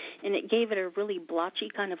 and it gave it a really blotchy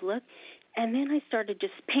kind of look. And then I started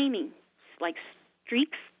just painting, like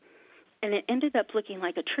streaks, and it ended up looking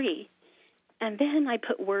like a tree. And then I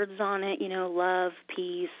put words on it, love,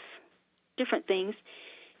 peace, different things.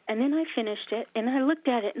 And then I finished it, and I looked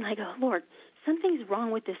at it, and I go, Lord, something's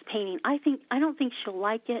wrong with this painting. I don't think she'll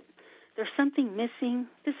like it. There's something missing.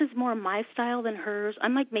 This is more my style than hers.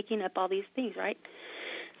 I'm like making up all these things, right?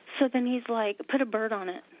 So then he's like, put a bird on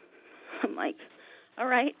it. I'm like, all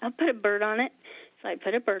right, I'll put a bird on it. So I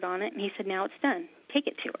put a bird on it, and he said, now it's done. Take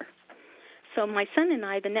it to her. So my son and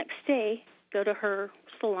I, the next day, go to her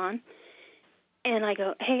salon, and I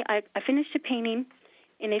go, hey, I finished a painting,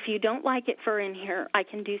 and if you don't like it for in here, I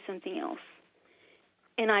can do something else.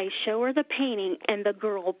 And I show her the painting, and the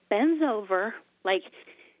girl bends over, like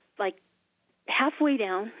halfway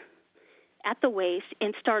down at the waist,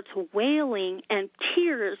 and starts wailing, and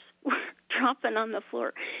tears were dropping on the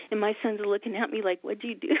floor. And my son's looking at me like, what'd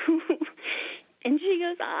you do? And she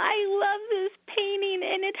goes, I love this painting,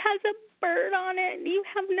 and it has a bird on it, and you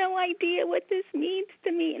have no idea what this means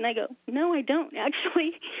to me. And I go, no, I don't,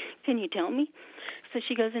 actually. Can you tell me? So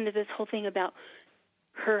she goes into this whole thing about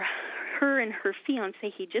her and her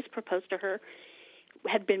fiancé, he just proposed to her,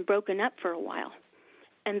 had been broken up for a while.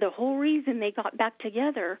 And the whole reason they got back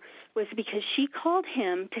together was because she called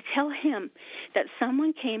him to tell him that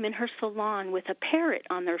someone came in her salon with a parrot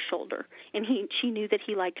on their shoulder, and she knew that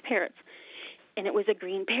he liked parrots. And it was a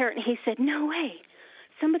green parrot, and he said, no way.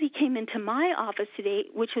 Somebody came into my office today,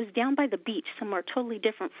 which was down by the beach, somewhere totally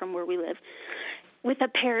different from where we live, with a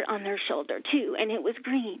parrot on their shoulder, too, and it was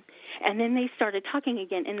green. And then they started talking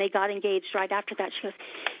again, and they got engaged right after that. She goes,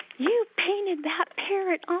 you painted that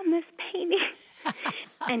parrot on this painting.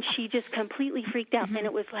 And she just completely freaked out. And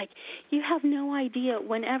it was like, you have no idea.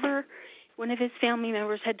 Whenever one of his family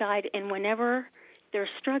members had died, and whenever they're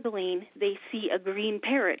struggling, they see a green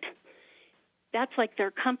parrot. That's like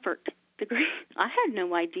their comfort. The green. I had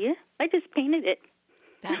no idea. I just painted it.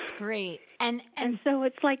 That's great. And so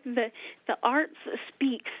it's like the arts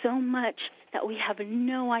speak so much that we have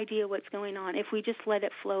no idea what's going on if we just let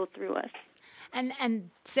it flow through us. And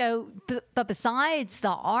so, but besides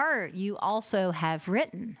the art, you also have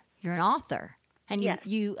written. You're an author, and yes.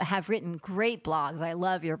 you have written great blogs. I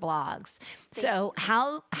love your blogs. So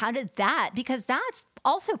how did that? Because that's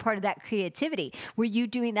also part of that creativity. Were you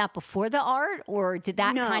doing that before the art, or did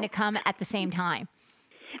that kind of come at the same time?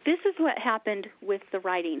 This is what happened with the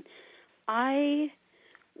writing. I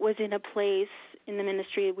was in a place in the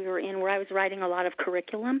ministry we were in where I was writing a lot of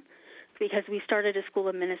curriculum because we started a school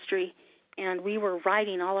of ministry, and we were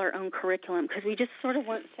writing all our own curriculum because we just sort of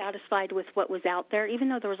weren't satisfied with what was out there, even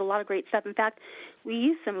though there was a lot of great stuff. In fact, we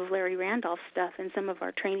used some of Larry Randolph's stuff in some of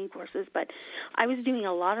our training courses, but I was doing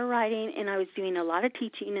a lot of writing, and I was doing a lot of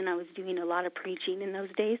teaching, and I was doing a lot of preaching in those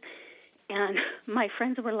days. And my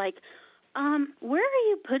friends were like, where are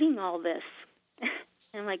you putting all this?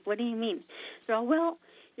 And I'm like, what do you mean? They're all, well,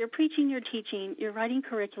 you're preaching, you're teaching, you're writing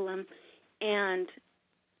curriculum, and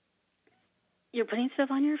you're putting stuff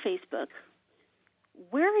on your Facebook.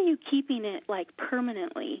 Where are you keeping it, like,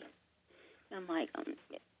 permanently? I'm like,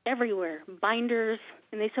 everywhere, binders.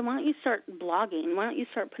 And they said, why don't you start blogging? Why don't you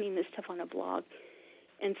start putting this stuff on a blog?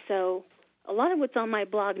 And so a lot of what's on my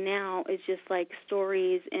blog now is just, like,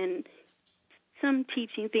 stories and some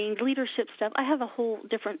teaching things, leadership stuff. I have a whole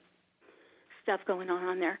different stuff going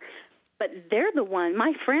on there. But they're the one,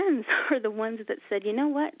 my friends are the ones that said, you know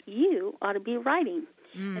what, you ought to be writing.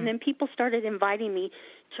 And then people started inviting me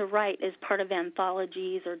to write as part of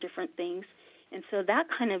anthologies or different things. And so that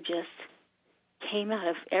kind of just came out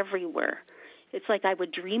of everywhere. It's like I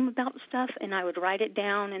would dream about stuff, and I would write it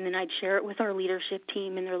down, and then I'd share it with our leadership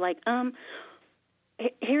team, and they're like,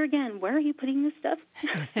 here again, where are you putting this stuff?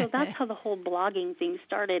 So that's how the whole blogging thing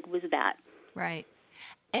started, was that. Right.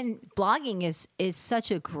 And blogging is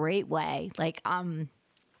such a great way. Like,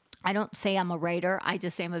 I don't say I'm a writer. I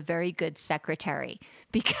just say I'm a very good secretary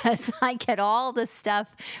because I get all the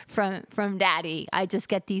stuff from Daddy. I just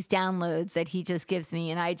get these downloads that he just gives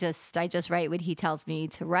me, and I just write what he tells me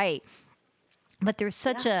to write. But there's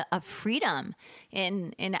such a freedom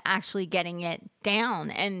in actually getting it down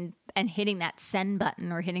and hitting that send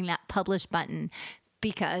button or hitting that publish button,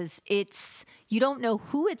 because you don't know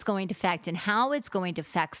who it's going to affect and how it's going to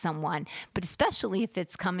affect someone, but especially if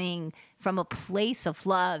it's coming from a place of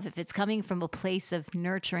love, if it's coming from a place of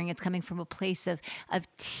nurturing, it's coming from a place of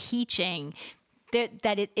teaching,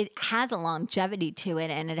 that it has a longevity to it,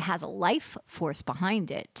 and it has a life force behind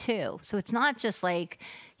it too. So it's not just like,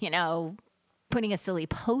 putting a silly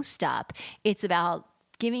post up. It's about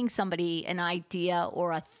giving somebody an idea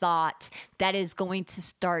or a thought that is going to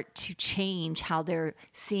start to change how they're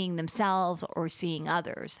seeing themselves or seeing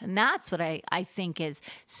others. And that's what I think is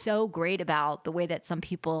so great about the way that some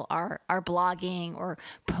people are blogging or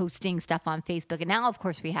posting stuff on Facebook. And now, of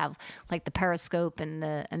course, we have like the Periscope and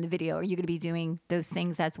the video. Are you going to be doing those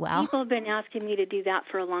things as well? People have been asking me to do that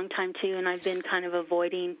for a long time too, and I've been kind of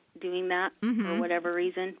avoiding doing that for whatever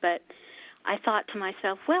reason. But I thought to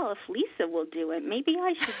myself, well, if Lisa will do it, maybe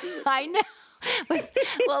I should do it. I know.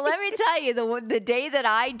 Well, let me tell you, the day that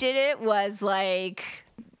I did it was like,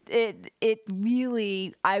 it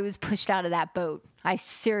really, I was pushed out of that boat. I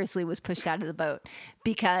seriously was pushed out of the boat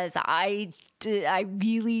because I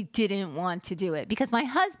really didn't want to do it because my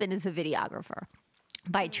husband is a videographer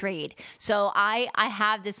by trade. So I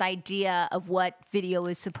have this idea of what video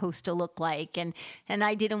is supposed to look like, and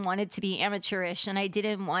I didn't want it to be amateurish, and I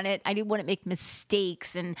didn't want to make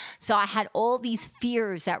mistakes, and so I had all these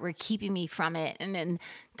fears that were keeping me from it. And then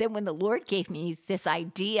when the Lord gave me this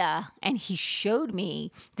idea and he showed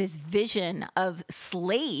me this vision of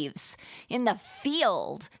slaves in the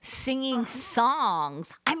field singing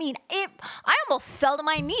songs, I mean, I almost fell to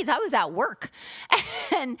my knees. I was at work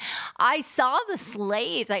and I saw the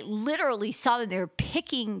slaves. I literally saw them. They were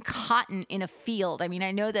picking cotton in a field. I mean, I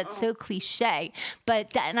know that's so cliche,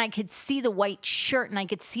 and I could see the white shirt and I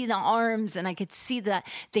could see the arms and I could see the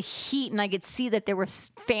heat and I could see that there were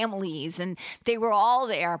families and they were all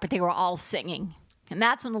there, but they were all singing. And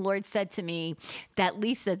that's when the Lord said to me that,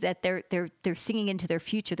 Lisa, that they're singing into their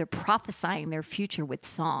future. They're prophesying their future with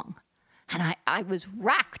song. And I was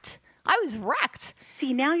wrecked. I was wrecked.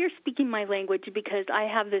 See, now you're speaking my language because I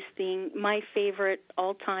have this thing, my favorite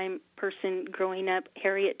all-time person growing up,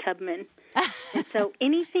 Harriet Tubman. And so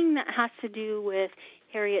anything that has to do with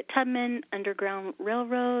Harriet Tubman, Underground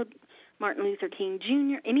Railroad, Martin Luther King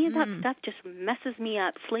Jr., any of that stuff just messes me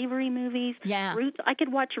up. Slavery movies, Roots. I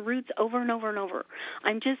could watch Roots over and over and over.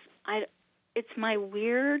 It's my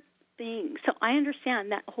weird thing. So I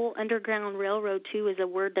understand that whole Underground Railroad, too, is a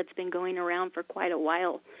word that's been going around for quite a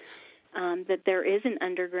while, that there is an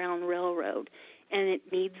Underground Railroad. And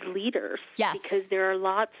it needs leaders. Yes. Because there are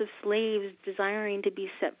lots of slaves desiring to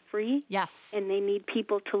be set free. Yes. And they need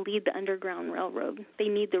people to lead the Underground Railroad. They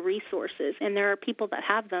need the resources. And there are people that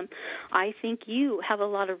have them. I think you have a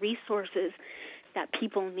lot of resources that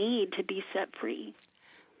people need to be set free.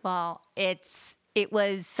 Well, it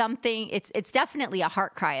was something, it's definitely a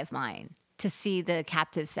heart cry of mine to see the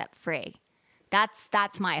captives set free.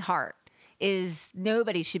 That's my heart, is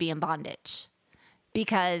nobody should be in bondage.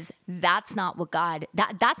 Because that's not what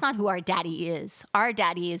that's not who our daddy is. Our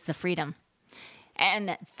daddy is the freedom.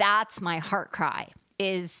 And that's my heart cry.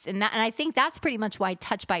 And I think that's pretty much why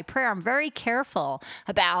Touched by Prayer, I'm very careful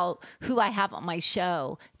about who I have on my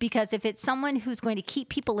show. Because if it's someone who's going to keep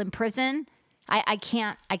people in prison, I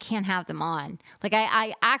can't have them on. Like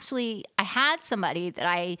I had somebody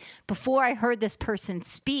that before I heard this person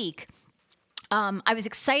speak, I was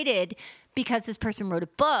excited because this person wrote a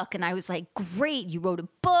book, and I was like, great, you wrote a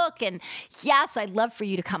book, and yes, I'd love for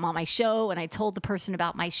you to come on my show. And I told the person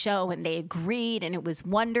about my show, and they agreed, and it was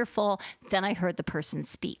wonderful. Then I heard the person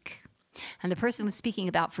speak, and the person was speaking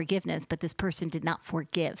about forgiveness, but this person did not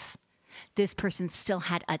forgive. This person still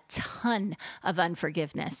had a ton of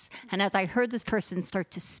unforgiveness. And as I heard this person start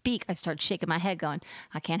to speak, I started shaking my head going,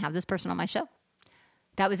 I can't have this person on my show.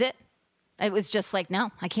 That was it. It was just like,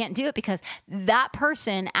 no, I can't do it, because that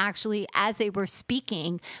person actually, as they were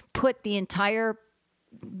speaking, put the entire,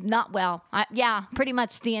 pretty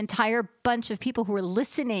much the entire bunch of people who were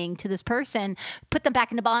listening to this person, put them back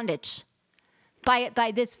into bondage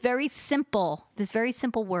by this very simple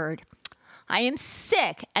word. I am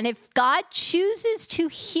sick, and if God chooses to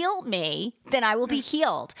heal me, then I will be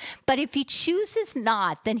healed. But if he chooses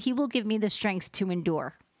not, then he will give me the strength to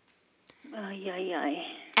endure.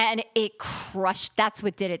 And it crushed. That's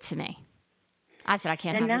what did it to me. I said, I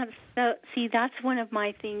can't have it. That's one of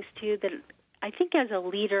my things, too, that I think as a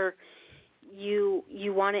leader, you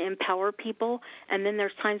want to empower people, and then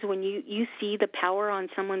there's times when you see the power on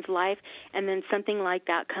someone's life, and then something like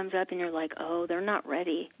that comes up, and you're like, oh, they're not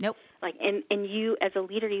ready. Nope. Like, and you, as a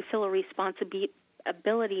leader, you feel a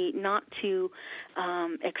responsibility not to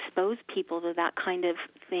expose people to that kind of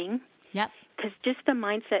thing. Yep. Because just the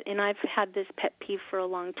mindset, and I've had this pet peeve for a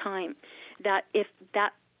long time, that if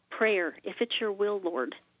that prayer, if it's your will,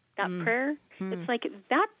 Lord, that prayer, it's like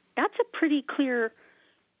that's a pretty clear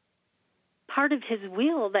part of his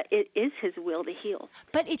will, that it is his will to heal.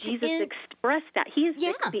 But Jesus expressed that. He is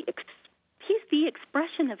he's the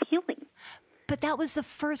expression of healing. But that was the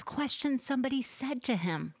first question somebody said to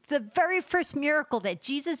him. The very first miracle that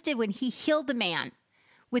Jesus did when he healed the man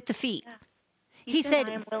with the feet. Yeah. He said,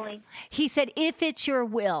 I am willing. He said, if it's your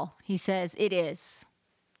will, he says, it is.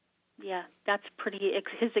 Yeah, that's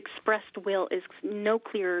his expressed will is no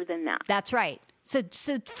clearer than that. That's right. So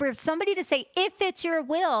for somebody to say, if it's your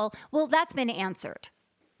will, well, that's been answered.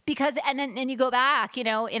 Because, and then you go back,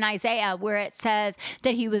 in Isaiah, where it says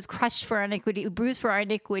that he was crushed for our iniquity, bruised for our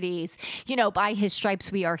iniquities, by his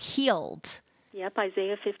stripes we are healed. Yep,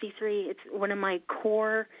 Isaiah 53. It's one of my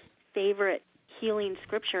core favorite healing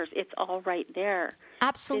scriptures. It's all right there.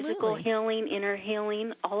 Absolutely. Physical healing, inner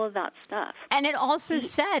healing, all of that stuff. And it also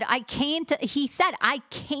said, I came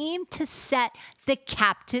to set the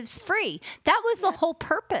captives free. That was the whole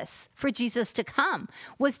purpose for Jesus to come,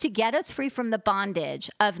 was to get us free from the bondage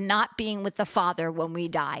of not being with the Father when we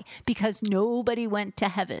die, because nobody went to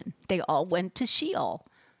heaven. They all went to Sheol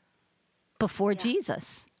before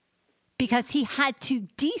Jesus, because he had to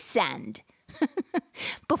descend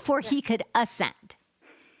before he could ascend.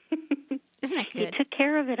 Isn't that good? He took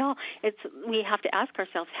care of it all. We have to ask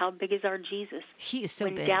ourselves, how big is our Jesus? He is so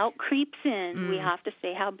big. When doubt creeps in, we have to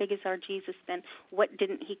say, how big is our Jesus then? What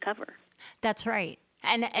didn't he cover? That's right.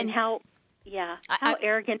 And how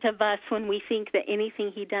arrogant of us when we think that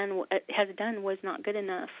anything he has done was not good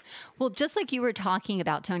enough. Well, just like you were talking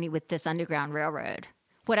about, Toni, with this Underground Railroad,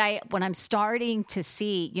 what I'm starting to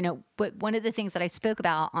see, but one of the things that I spoke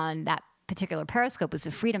about on that particular Periscope was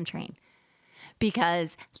the Freedom Train,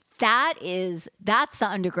 because that's the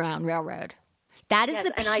Underground Railroad. That is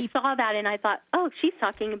and I saw that and I thought, oh, she's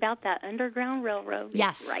talking about that Underground Railroad.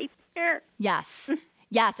 Yes. It's right there. Yes.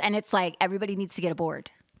 Yes. And it's like everybody needs to get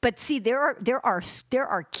aboard. But see, there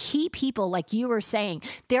are key people, like you were saying.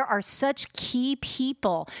 There are such key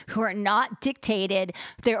people who are not dictated.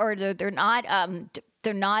 They're not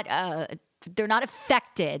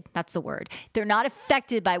affected. That's the word. They're not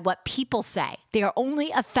affected by what people say. They are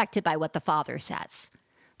only affected by what the Father says.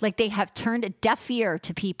 Like they have turned a deaf ear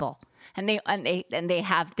to people, and they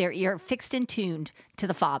have their ear fixed and tuned to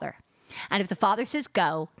the Father. And if the Father says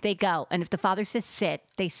go, they go. And if the Father says sit,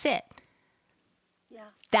 they sit. Yeah.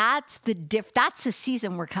 That's the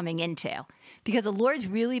season we're coming into, because the Lord's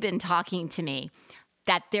really been talking to me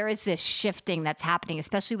that there is this shifting that's happening,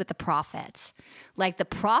 especially with the prophets. Like the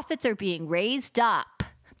prophets are being raised up,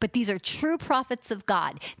 but these are true prophets of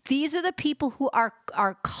God. These are the people who are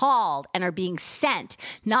called and are being sent,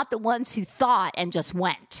 not the ones who thought and just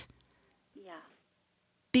went. Yeah.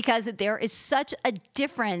 Because there is such a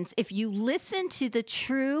difference if you listen to the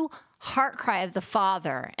true heart cry of the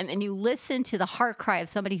Father and then you listen to the heart cry of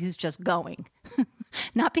somebody who's just going.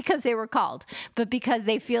 Not because they were called, but because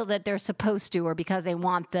they feel that they're supposed to, or because they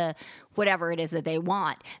want the whatever it is that they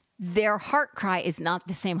want. Their heart cry is not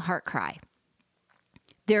the same heart cry.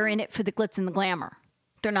 They're in it for the glitz and the glamour.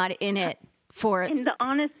 They're not in it for... And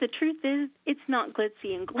the truth is, it's not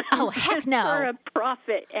glitzy and glamour. Oh, heck no. For a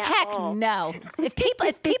prophet at all. Heck no. If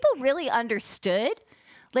people really understood,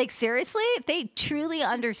 like seriously, if they truly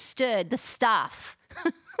understood the stuff,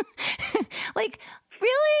 like...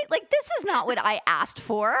 Really? Like, this is not what I asked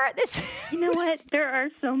for. You know what? There are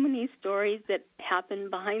so many stories that happen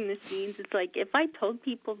behind the scenes. It's like, if I told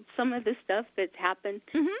people some of the stuff that's happened,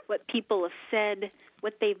 what people have said,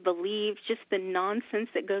 what they've believed, just the nonsense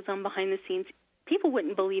that goes on behind the scenes, people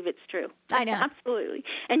wouldn't believe it's true. I know. Absolutely.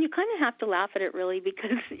 And you kind of have to laugh at it, really,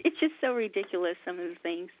 because it's just so ridiculous, some of the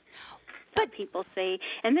things. But people say,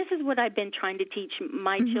 and this is what I've been trying to teach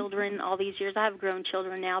my children all these years. I have grown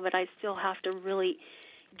children now, but I still have to really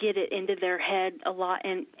get it into their head a lot,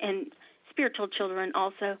 and spiritual children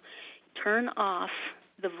also. Turn off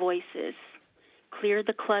the voices. Clear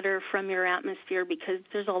the clutter from your atmosphere, because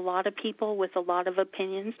there's a lot of people with a lot of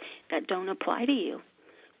opinions that don't apply to you.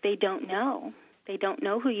 They don't know. They don't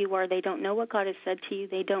know who you are. They don't know what God has said to you.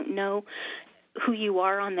 They don't know who you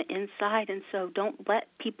are on the inside, and so don't let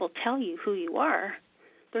people tell you who you are.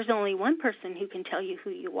 There's only one person who can tell you who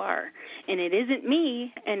you are, and it isn't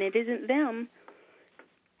me, and it isn't them.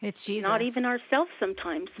 It's Jesus. Not even ourselves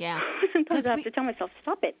sometimes. Yeah. Sometimes I have to tell myself,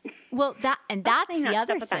 stop it. Well, that's the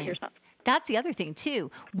other thing. Yourself. That's the other thing,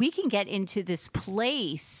 too. We can get into this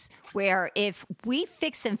place where if we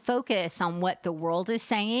fix and focus on what the world is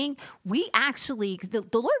saying, we actually, the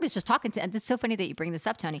Lord was just talking to, and it's so funny that you bring this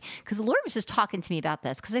up, Toni, because the Lord was just talking to me about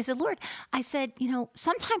this. Because I said, Lord,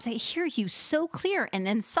 sometimes I hear you so clear, and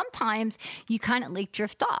then sometimes you kind of like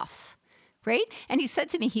drift off, right? And he said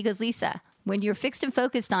to me, he goes, Lisa, when you're fixed and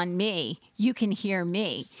focused on me, you can hear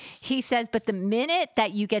me. He says, but the minute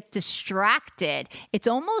that you get distracted, it's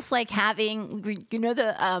almost like having,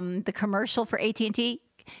 the commercial for AT&T.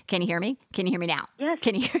 Can you hear me? Can you hear me now? Yes.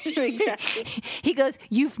 Can you hear me? Exactly. He goes,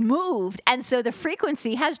 you've moved, and so the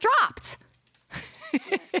frequency has dropped.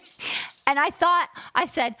 And I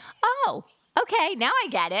said, oh, okay, now I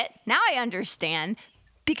get it. Now I understand.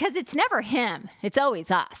 Because it's never him. It's always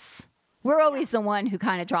us. We're always the one who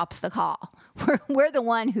kind of drops the call. We're the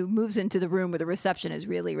one who moves into the room where the reception is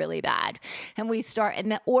really, really bad. And we start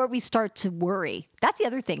to worry. That's the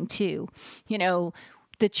other thing too.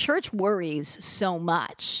 The church worries so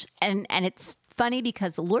much, and it's funny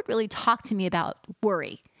because the Lord really talked to me about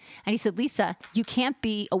worry. And he said, Lisa, you can't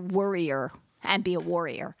be a worrier and be a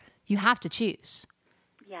warrior. You have to choose.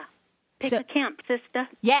 Yeah. Pick a camp, sister.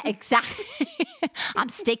 Yeah, exactly. I'm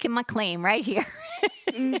staking my claim right here.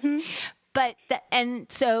 Mm-hmm. But,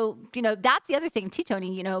 so, that's the other thing too,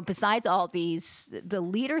 Toni, besides all the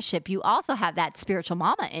leadership, you also have that spiritual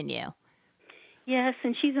mama in you. Yes,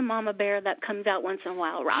 and she's a mama bear that comes out once in a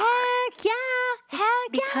while, right? Heck yeah.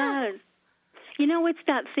 Because, it's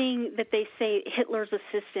that thing that they say Hitler's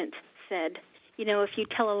assistant said, if you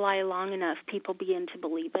tell a lie long enough, people begin to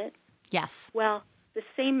believe it. Yes. Well, the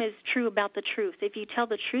same is true about the truth. If you tell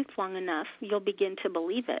the truth long enough, you'll begin to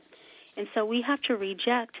believe it. And so we have to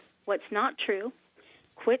reject what's not true,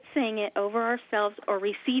 quit saying it over ourselves or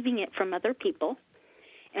receiving it from other people,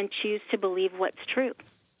 and choose to believe what's true.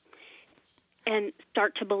 And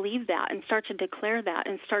start to believe that and start to declare that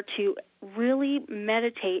and start to really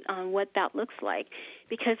meditate on what that looks like.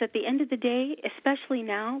 Because at the end of the day, especially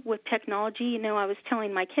now with technology, I was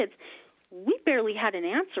telling my kids, we barely had an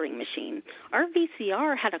answering machine. Our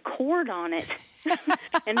VCR had a cord on it,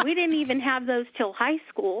 and we didn't even have those till high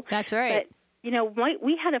school. That's right. But,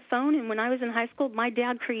 we had a phone, and when I was in high school, my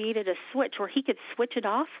dad created a switch where he could switch it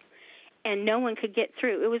off, and no one could get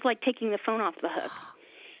through. It was like taking the phone off the hook.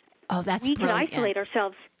 Oh, that's we brilliant. can isolate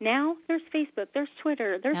ourselves. Now there's Facebook, there's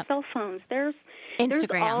Twitter, there's cell phones, there's Instagram.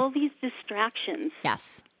 There's all these distractions.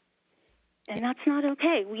 Yes. And that's not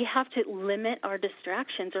okay. We have to limit our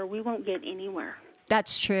distractions or we won't get anywhere.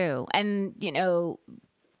 That's true. And,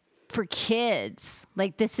 for kids,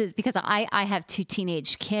 like this is because I have 2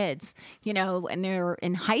 teenage kids, and they're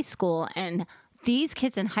in high school. And these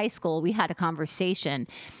kids in high school, we had a conversation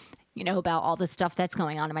about all the stuff that's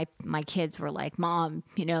going on. And my kids were like, Mom,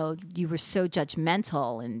 you were so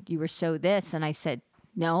judgmental and you were so this. And I said,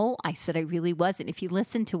 no, I really wasn't. If you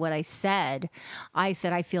listen to what I said, I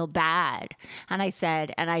feel bad. And I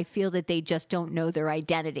said, and I feel that they just don't know their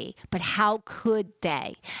identity. But how could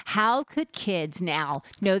they? How could kids now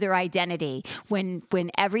know their identity when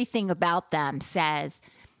everything about them says,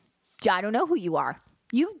 I don't know who you are.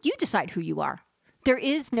 You decide who you are. There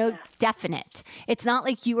is no definite. It's not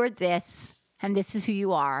like you are this and this is who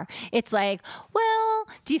you are. It's like, well,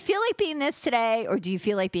 do you feel like being this today or do you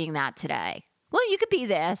feel like being that today? Well, you could be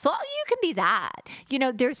this. Well, you can be that.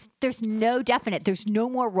 There's no definite. There's no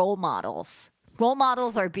more role models. Role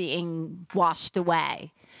models are being washed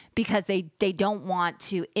away because they don't want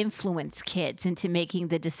to influence kids into making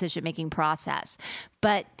the decision-making process.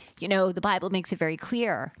 But, the Bible makes it very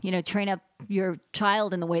clear, train up your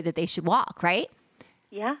child in the way that they should walk, right?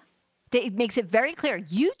 Yeah. It makes it very clear.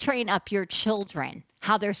 You train up your children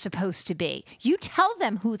how they're supposed to be. You tell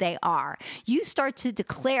them who they are. You start to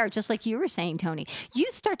declare, just like you were saying, Toni,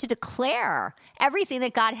 you start to declare everything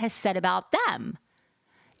that God has said about them,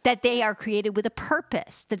 that they are created with a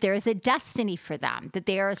purpose, that there is a destiny for them, that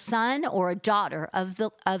they are a son or a daughter of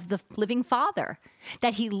the living Father,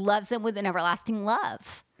 that he loves them with an everlasting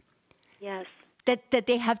love. Yes. That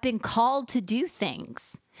they have been called to do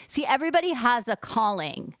things. See, everybody has a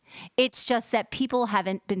calling. It's just that people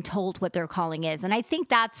haven't been told what their calling is. And I think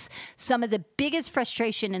that's some of the biggest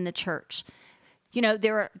frustration in the church.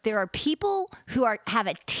 There are people who have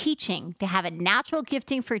a teaching. They have a natural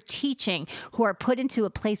gifting for teaching who are put into a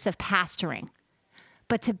place of pastoring.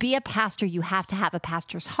 But to be a pastor, you have to have a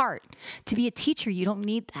pastor's heart. To be a teacher, you don't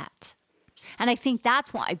need that. And I think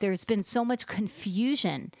that's why there's been so much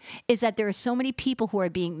confusion, is that there are so many people who are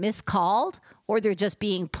being miscalled, or they're just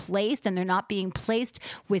being placed, and they're not being placed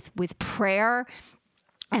with prayer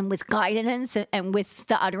and with guidance and with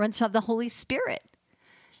the utterance of the Holy Spirit.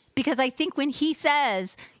 Because I think when he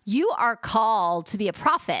says you are called to be a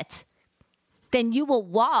prophet, then you will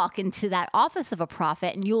walk into that office of a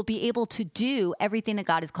prophet and you will be able to do everything that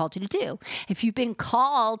God has called you to do. If you've been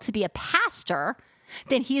called to be a pastor,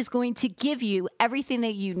 then he is going to give you everything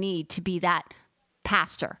that you need to be that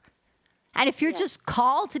pastor. And if you're just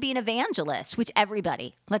called to be an evangelist, which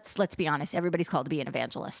everybody, let's be honest, everybody's called to be an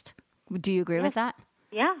evangelist. Do you agree with that?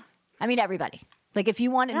 Yeah. I mean, everybody. Like, if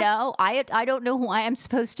you want to know, I don't know who I am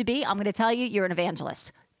supposed to be, I'm going to tell you, you're an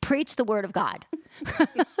evangelist. Preach the word of God.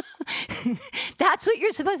 That's what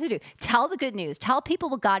you're supposed to do. Tell the good news. Tell people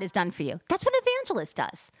what God has done for you. That's what an evangelist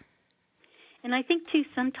does. And I think, too,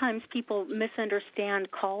 sometimes people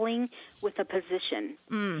misunderstand calling with a position.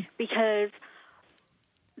 Because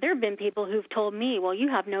there have been people who've told me, well, you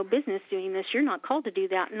have no business doing this. You're not called to do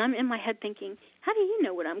that. And I'm in my head thinking, how do you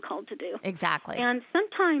know what I'm called to do? Exactly. And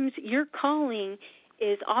sometimes your calling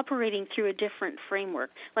is operating through a different framework.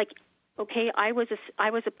 Like, Okay, I was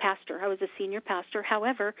a pastor. I was a senior pastor.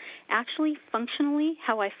 However, actually, functionally,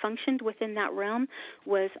 how I functioned within that realm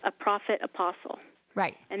was a prophet apostle.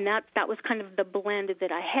 Right. And that was kind of the blend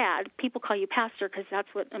that I had. People call you pastor because that's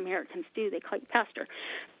what Americans do. They call you pastor.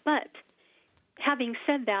 But having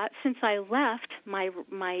said that, since I left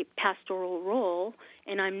my pastoral role,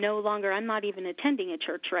 and I'm not even attending a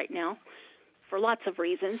church right now for lots of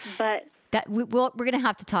reasons, but we're going to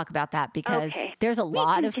have to talk about that because there's a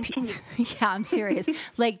lot of people. Yeah, I'm serious.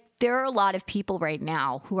 Like, there are a lot of people right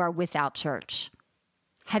now who are without church.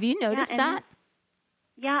 Have you noticed that?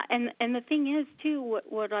 Yeah, and the thing is, too,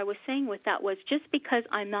 what I was saying with that was just because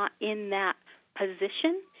I'm not in that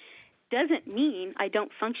position doesn't mean I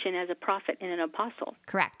don't function as a prophet and an apostle.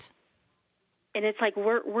 Correct. And it's like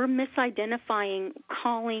we're misidentifying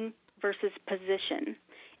calling versus position.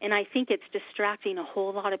 And I think it's distracting a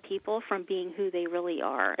whole lot of people from being who they really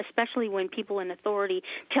are, especially when people in authority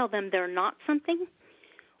tell them they're not something,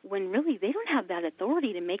 when really they don't have that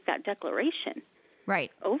authority to make that declaration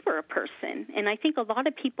over a person. And I think a lot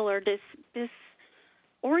of people are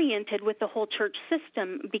disoriented with the whole church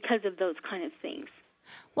system because of those kind of things.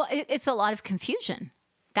 Well, it's a lot of confusion.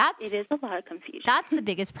 It is a lot of confusion. That's the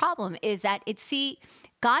biggest problem, is that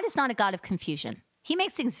God is not a God of confusion. He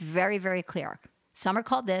makes things very, very clear. Some are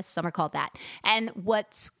called this, some are called that. And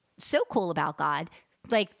what's so cool about God,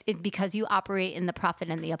 because you operate in the prophet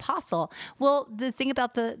and the apostle, well, the thing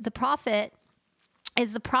about the prophet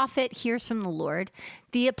is the prophet hears from the Lord.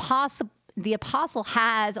 The apostle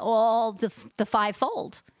has all the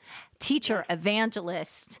fivefold: teacher,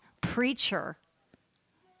 evangelist, preacher,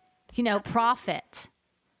 prophet.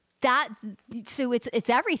 So it's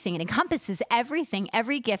everything. It encompasses everything,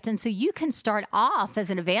 every gift. And so you can start off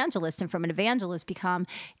as an evangelist, and from an evangelist become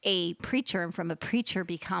a preacher, and from a preacher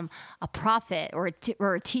become a prophet or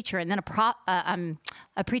a teacher, and then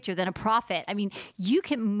a preacher, then a prophet. I mean, you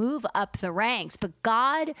can move up the ranks, but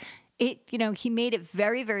God, He made it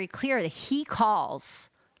very, very clear that He calls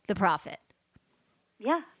the prophet.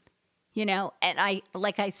 Yeah. And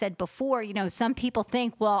like I said before, some people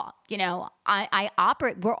think, well, I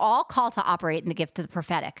operate, we're all called to operate in the gift of the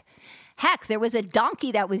prophetic. Heck, there was a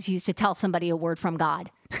donkey that was used to tell somebody a word from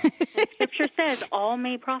God. Scripture says all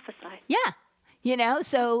may prophesy. Yeah.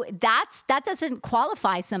 So that doesn't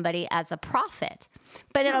qualify somebody as a prophet.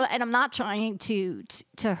 But and I'm not trying to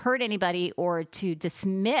hurt anybody or to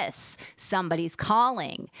dismiss somebody's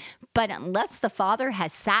calling. But unless the Father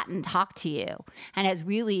has sat and talked to you and has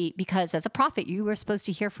really, because as a prophet, you were supposed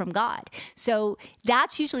to hear from God. So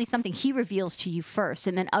that's usually something He reveals to you first,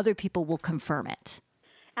 and then other people will confirm it.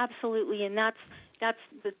 Absolutely. And that's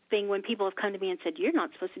the thing when people have come to me and said, you're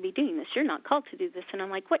not supposed to be doing this. You're not called to do this. And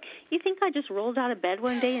I'm like, what? You think I just rolled out of bed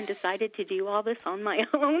one day and decided to do all this on my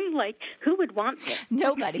own? Like, who would want this?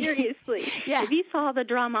 Nobody. Seriously. Yeah. If you saw the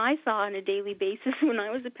drama I saw on a daily basis when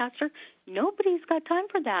I was a pastor, nobody's got time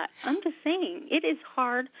for that. I'm just saying. It is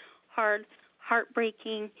hard,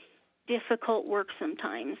 heartbreaking, difficult work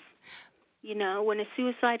sometimes. When a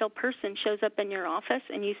suicidal person shows up in your office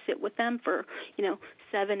and you sit with them for,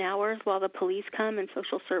 7 hours while the police come and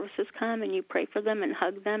social services come and you pray for them and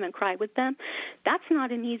hug them and cry with them, that's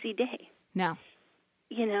not an easy day. No.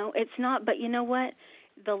 It's not. But you know what?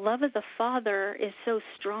 The love of the Father is so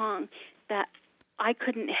strong that I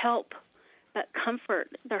couldn't help but comfort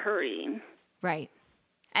the hurting. Right.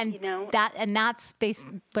 And that's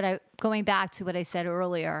going back to what I said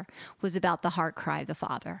earlier was about the heart cry of the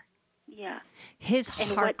Father. Yeah. His heart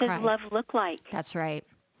cry. And what does love look like? That's right.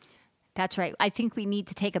 That's right. I think we need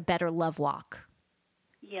to take a better love walk.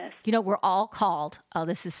 Yes. We're all called. Oh,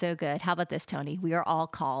 this is so good. How about this, Toni? We are all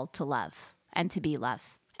called to love and to be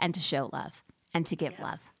love and to show love and to give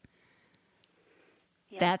love.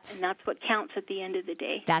 Yeah. And that's what counts at the end of the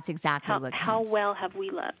day. That's exactly what counts. How well have we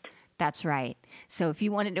loved? That's right. So if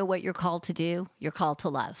you want to know what you're called to do, you're called to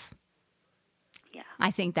love. Yeah.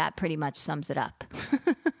 I think that pretty much sums it up.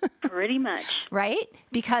 Pretty much. Right?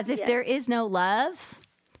 Because if there is no love,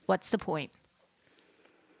 what's the point?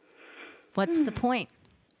 What's the point?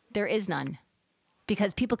 There is none.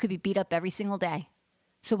 Because people could be beat up every single day.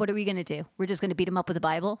 So what are we going to do? We're just going to beat them up with the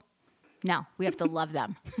Bible? No, we have to love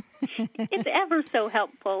them. It's ever so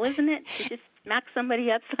helpful, isn't it? To just smack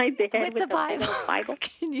somebody upside the head with the Bible.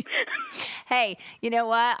 Hey, you know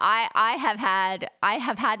what? I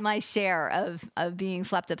have had my share of being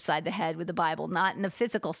slapped upside the head with the Bible, not in a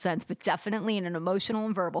physical sense, but definitely in an emotional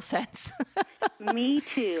and verbal sense. Me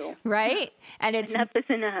too. Right? And enough is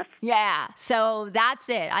enough. Yeah. So that's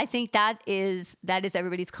it. I think that is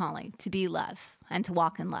everybody's calling, to be love and to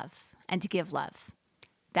walk in love and to give love.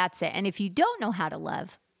 That's it. And if you don't know how to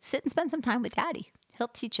love, sit and spend some time with Daddy. He'll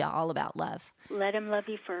teach you all about love. Let him love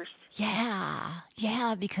you first.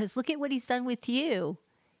 Yeah, because look at what he's done with you.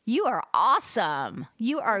 You are awesome.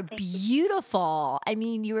 You are beautiful. I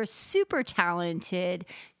mean, you are super talented,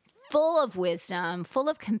 full of wisdom, full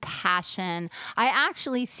of compassion. I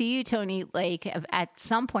actually see you, Toni, like at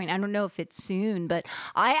some point, I don't know if it's soon, but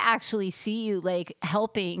I actually see you like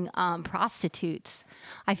helping prostitutes.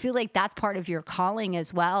 I feel like that's part of your calling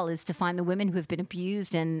as well, is to find the women who have been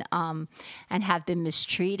abused and have been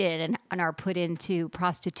mistreated and are put into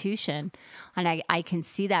prostitution. And I can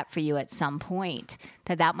see that for you at some point,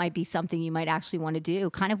 that might be something you might actually want to do,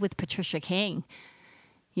 kind of with Patricia King,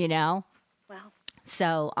 you know? Wow.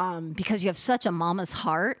 So, because you have such a mama's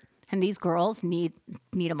heart, and these girls need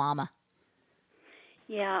a mama.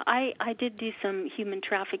 Yeah, I did do some human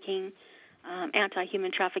trafficking,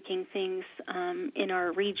 anti-human trafficking things in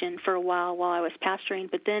our region for a while I was pastoring.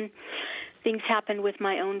 But then things happened with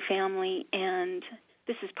my own family, and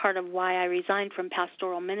this is part of why I resigned from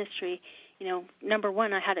pastoral ministry. You know, number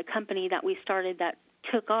one, I had a company that we started that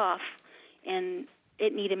took off, and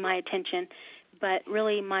it needed my attention. But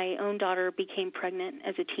really, my own daughter became pregnant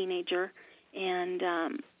as a teenager, and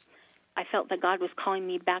I felt that God was calling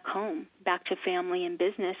me back home, back to family and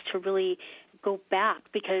business, to really go back,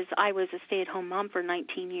 because I was a stay-at-home mom for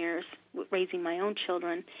 19 years, raising my own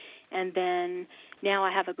children. And then now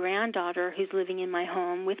I have a granddaughter who's living in my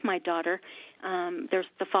home with my daughter.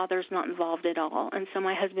 The father's not involved at all. And so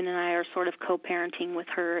my husband and I are sort of co-parenting with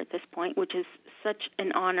her at this point, which is such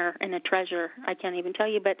an honor and a treasure. I can't even tell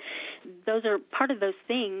you. But those are part of those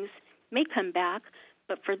things may come back.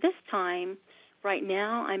 But for this time, right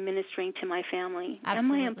now, I'm ministering to my family.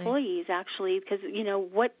 Absolutely. And my employees, actually, because, you know,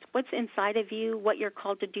 what's inside of you, what you're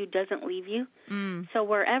called to do doesn't leave you. So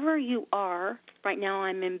wherever you are, right now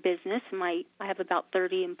I'm in business. I have about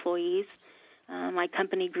 30 employees. My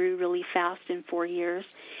company grew really fast in 4 years.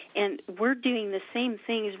 And we're doing the same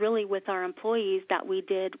things really with our employees that we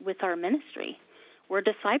did with our ministry. We're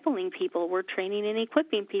discipling people. We're training and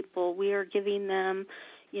equipping people. We are giving them,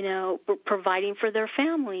 you know, we're providing for their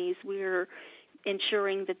families. We're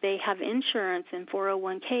ensuring that they have insurance and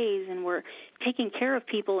 401ks, and we're taking care of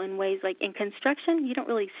people in ways like in construction. You don't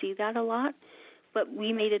really see that a lot, but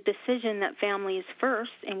we made a decision that family is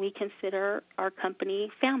first, and we consider our company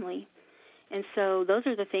family. And so those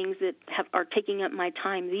are the things that are taking up my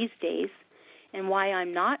time these days, and why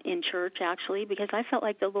I'm not in church, actually, because I felt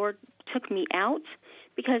like the Lord took me out,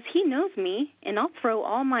 because he knows me, and I'll throw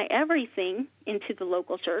all my everything into the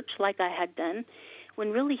local church like I had done,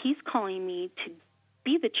 when really he's calling me to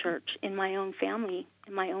be the church in my own family,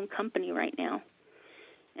 in my own company right now.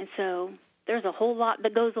 And so there's a whole lot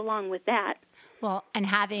that goes along with that. Well, and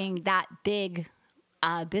having that big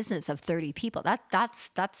business of 30 people,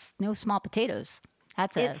 that's no small potatoes.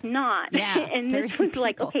 It's not. Yeah, and this was people.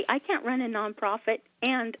 like, okay, I can't run a nonprofit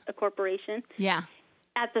and a corporation. Yeah.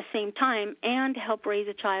 At the same time, and help raise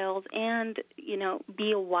a child, and, you know,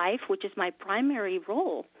 be a wife, which is my primary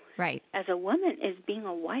role. Right. As a woman, is being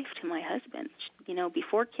a wife to my husband. You know,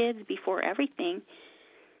 before kids, before everything,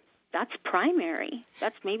 that's primary.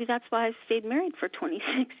 That's why I've stayed married for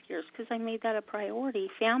 26 years, because I made that a priority.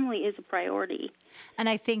 Family is a priority. And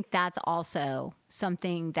I think that's also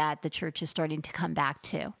something that the church is starting to come back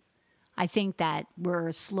to. I think that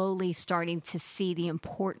we're slowly starting to see the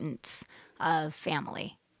importance of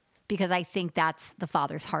family, because I think that's the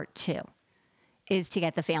Father's heart too, is to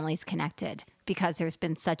get the families connected, because there's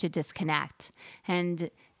been such a disconnect. And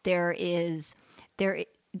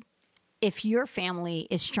if your family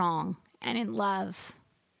is strong and in love,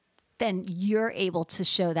 then you're able to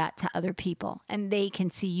show that to other people, and they can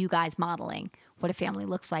see you guys modeling what a family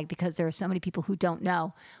looks like, because there are so many people who don't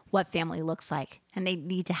know what family looks like, and they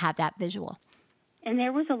need to have that visual. And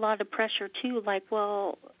there was a lot of pressure too, like,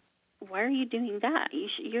 well, why are you doing that?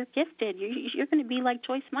 You're gifted. You're going to be like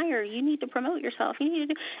Joyce Meyer. You need to promote yourself. You need to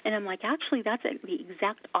do. And I'm like, actually, that's the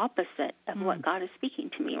exact opposite of what God is speaking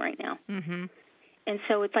to me right now. Mm-hmm. And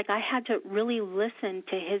so it's like I had to really listen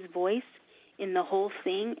to his voice in the whole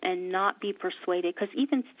thing and not be persuaded. Because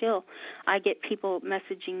even still, I get people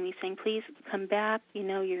messaging me saying, please come back. You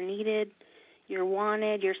know, you're needed. You're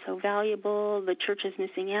wanted. You're so valuable. The church is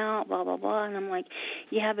missing out, blah, blah, blah. And I'm like,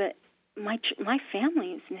 yeah, but my family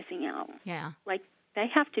is missing out. Yeah. Like, they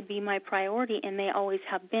have to be my priority, and they always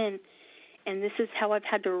have been. And this is how I've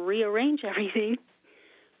had to rearrange everything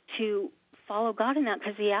to follow God in that,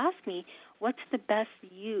 because he asked me, what's the best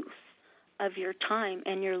use of your time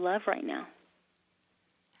and your love right now?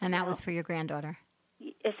 And that was for your granddaughter.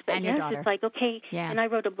 And your daughter. It's like, okay, yeah. And I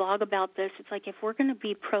wrote a blog about this. It's like, if we're going to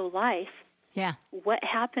be pro-life, Yeah. What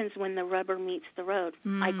happens when the rubber meets the road?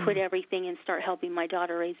 I quit everything and start helping my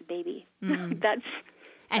daughter raise a baby.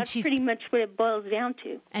 That's pretty much what it boils down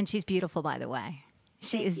to. And she's beautiful, by the way.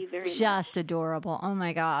 She Thank is you very just adorable. Oh,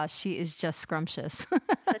 my gosh. She is just scrumptious.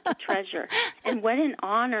 Such a treasure. And what an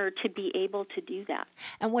honor to be able to do that.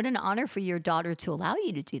 And what an honor for your daughter to allow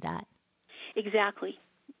you to do that. Exactly.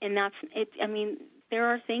 And that's it. I mean, there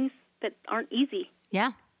are things that aren't easy.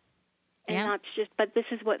 Yeah. And that's just, but this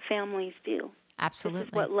is what families do. Absolutely. This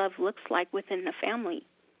is what love looks like within the family.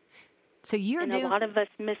 So a lot of us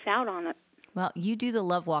miss out on it. Well, you do the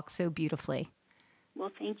love walk so beautifully.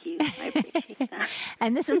 Well, thank you. I appreciate that.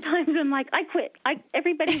 And Sometimes I'm like, I quit.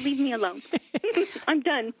 Everybody leave me alone. I'm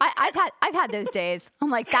done. I've had those days. I'm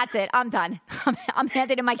like, that's it. I'm done. I'm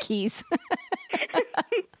handing in my keys.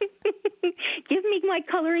 Give me my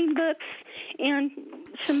coloring books and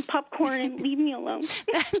some popcorn and leave me alone.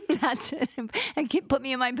 That's it. And put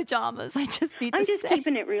me in my pajamas. I just need I'm to just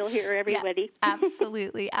keeping it real here, everybody. Yeah,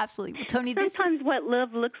 absolutely. Absolutely. Well, Toni, sometimes what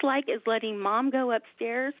love looks like is letting Mom go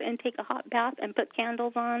upstairs and take a hot bath and put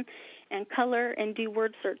candles on and color and do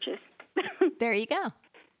word searches. There you go.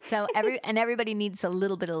 So everybody needs a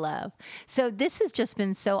little bit of love. So this has just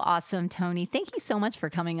been so awesome, Toni. Thank you so much for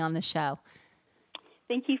coming on the show.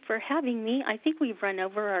 Thank you for having me. I think we've run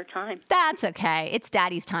over our time. That's okay. It's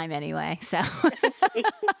Daddy's time anyway. So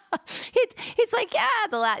it's like,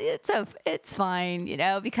 it's fine,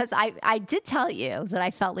 because I did tell you that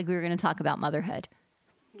I felt like we were going to talk about motherhood.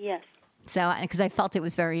 Yes. So, because I felt it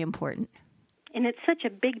was very important. And it's such a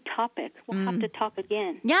big topic. We'll have to talk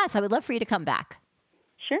again. Yes, I would love for you to come back.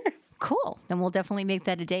 Sure. Cool. Then we'll definitely make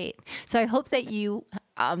that a date. So I hope that you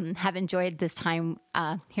have enjoyed this time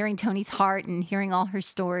hearing Toni's heart and hearing all her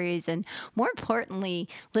stories, and more importantly,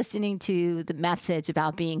 listening to the message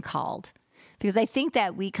about being called. Because I think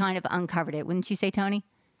that we kind of uncovered it. Wouldn't you say, Toni?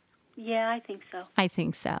 Yeah, I think so. I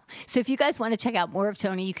think so. So if you guys want to check out more of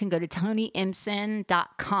Toni, you can go to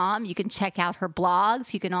ToniImsen.com. You can check out her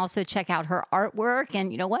blogs. You can also check out her artwork.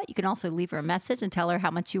 And you know what? You can also leave her a message and tell her how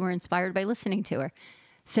much you were inspired by listening to her.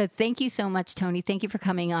 So thank you so much, Toni. Thank you for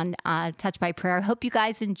coming on Touch by Prayer. I hope you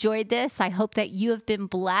guys enjoyed this. I hope that you have been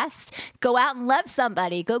blessed. Go out and love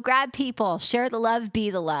somebody. Go grab people. Share the love.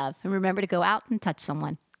 Be the love. And remember to go out and touch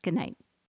someone. Good night.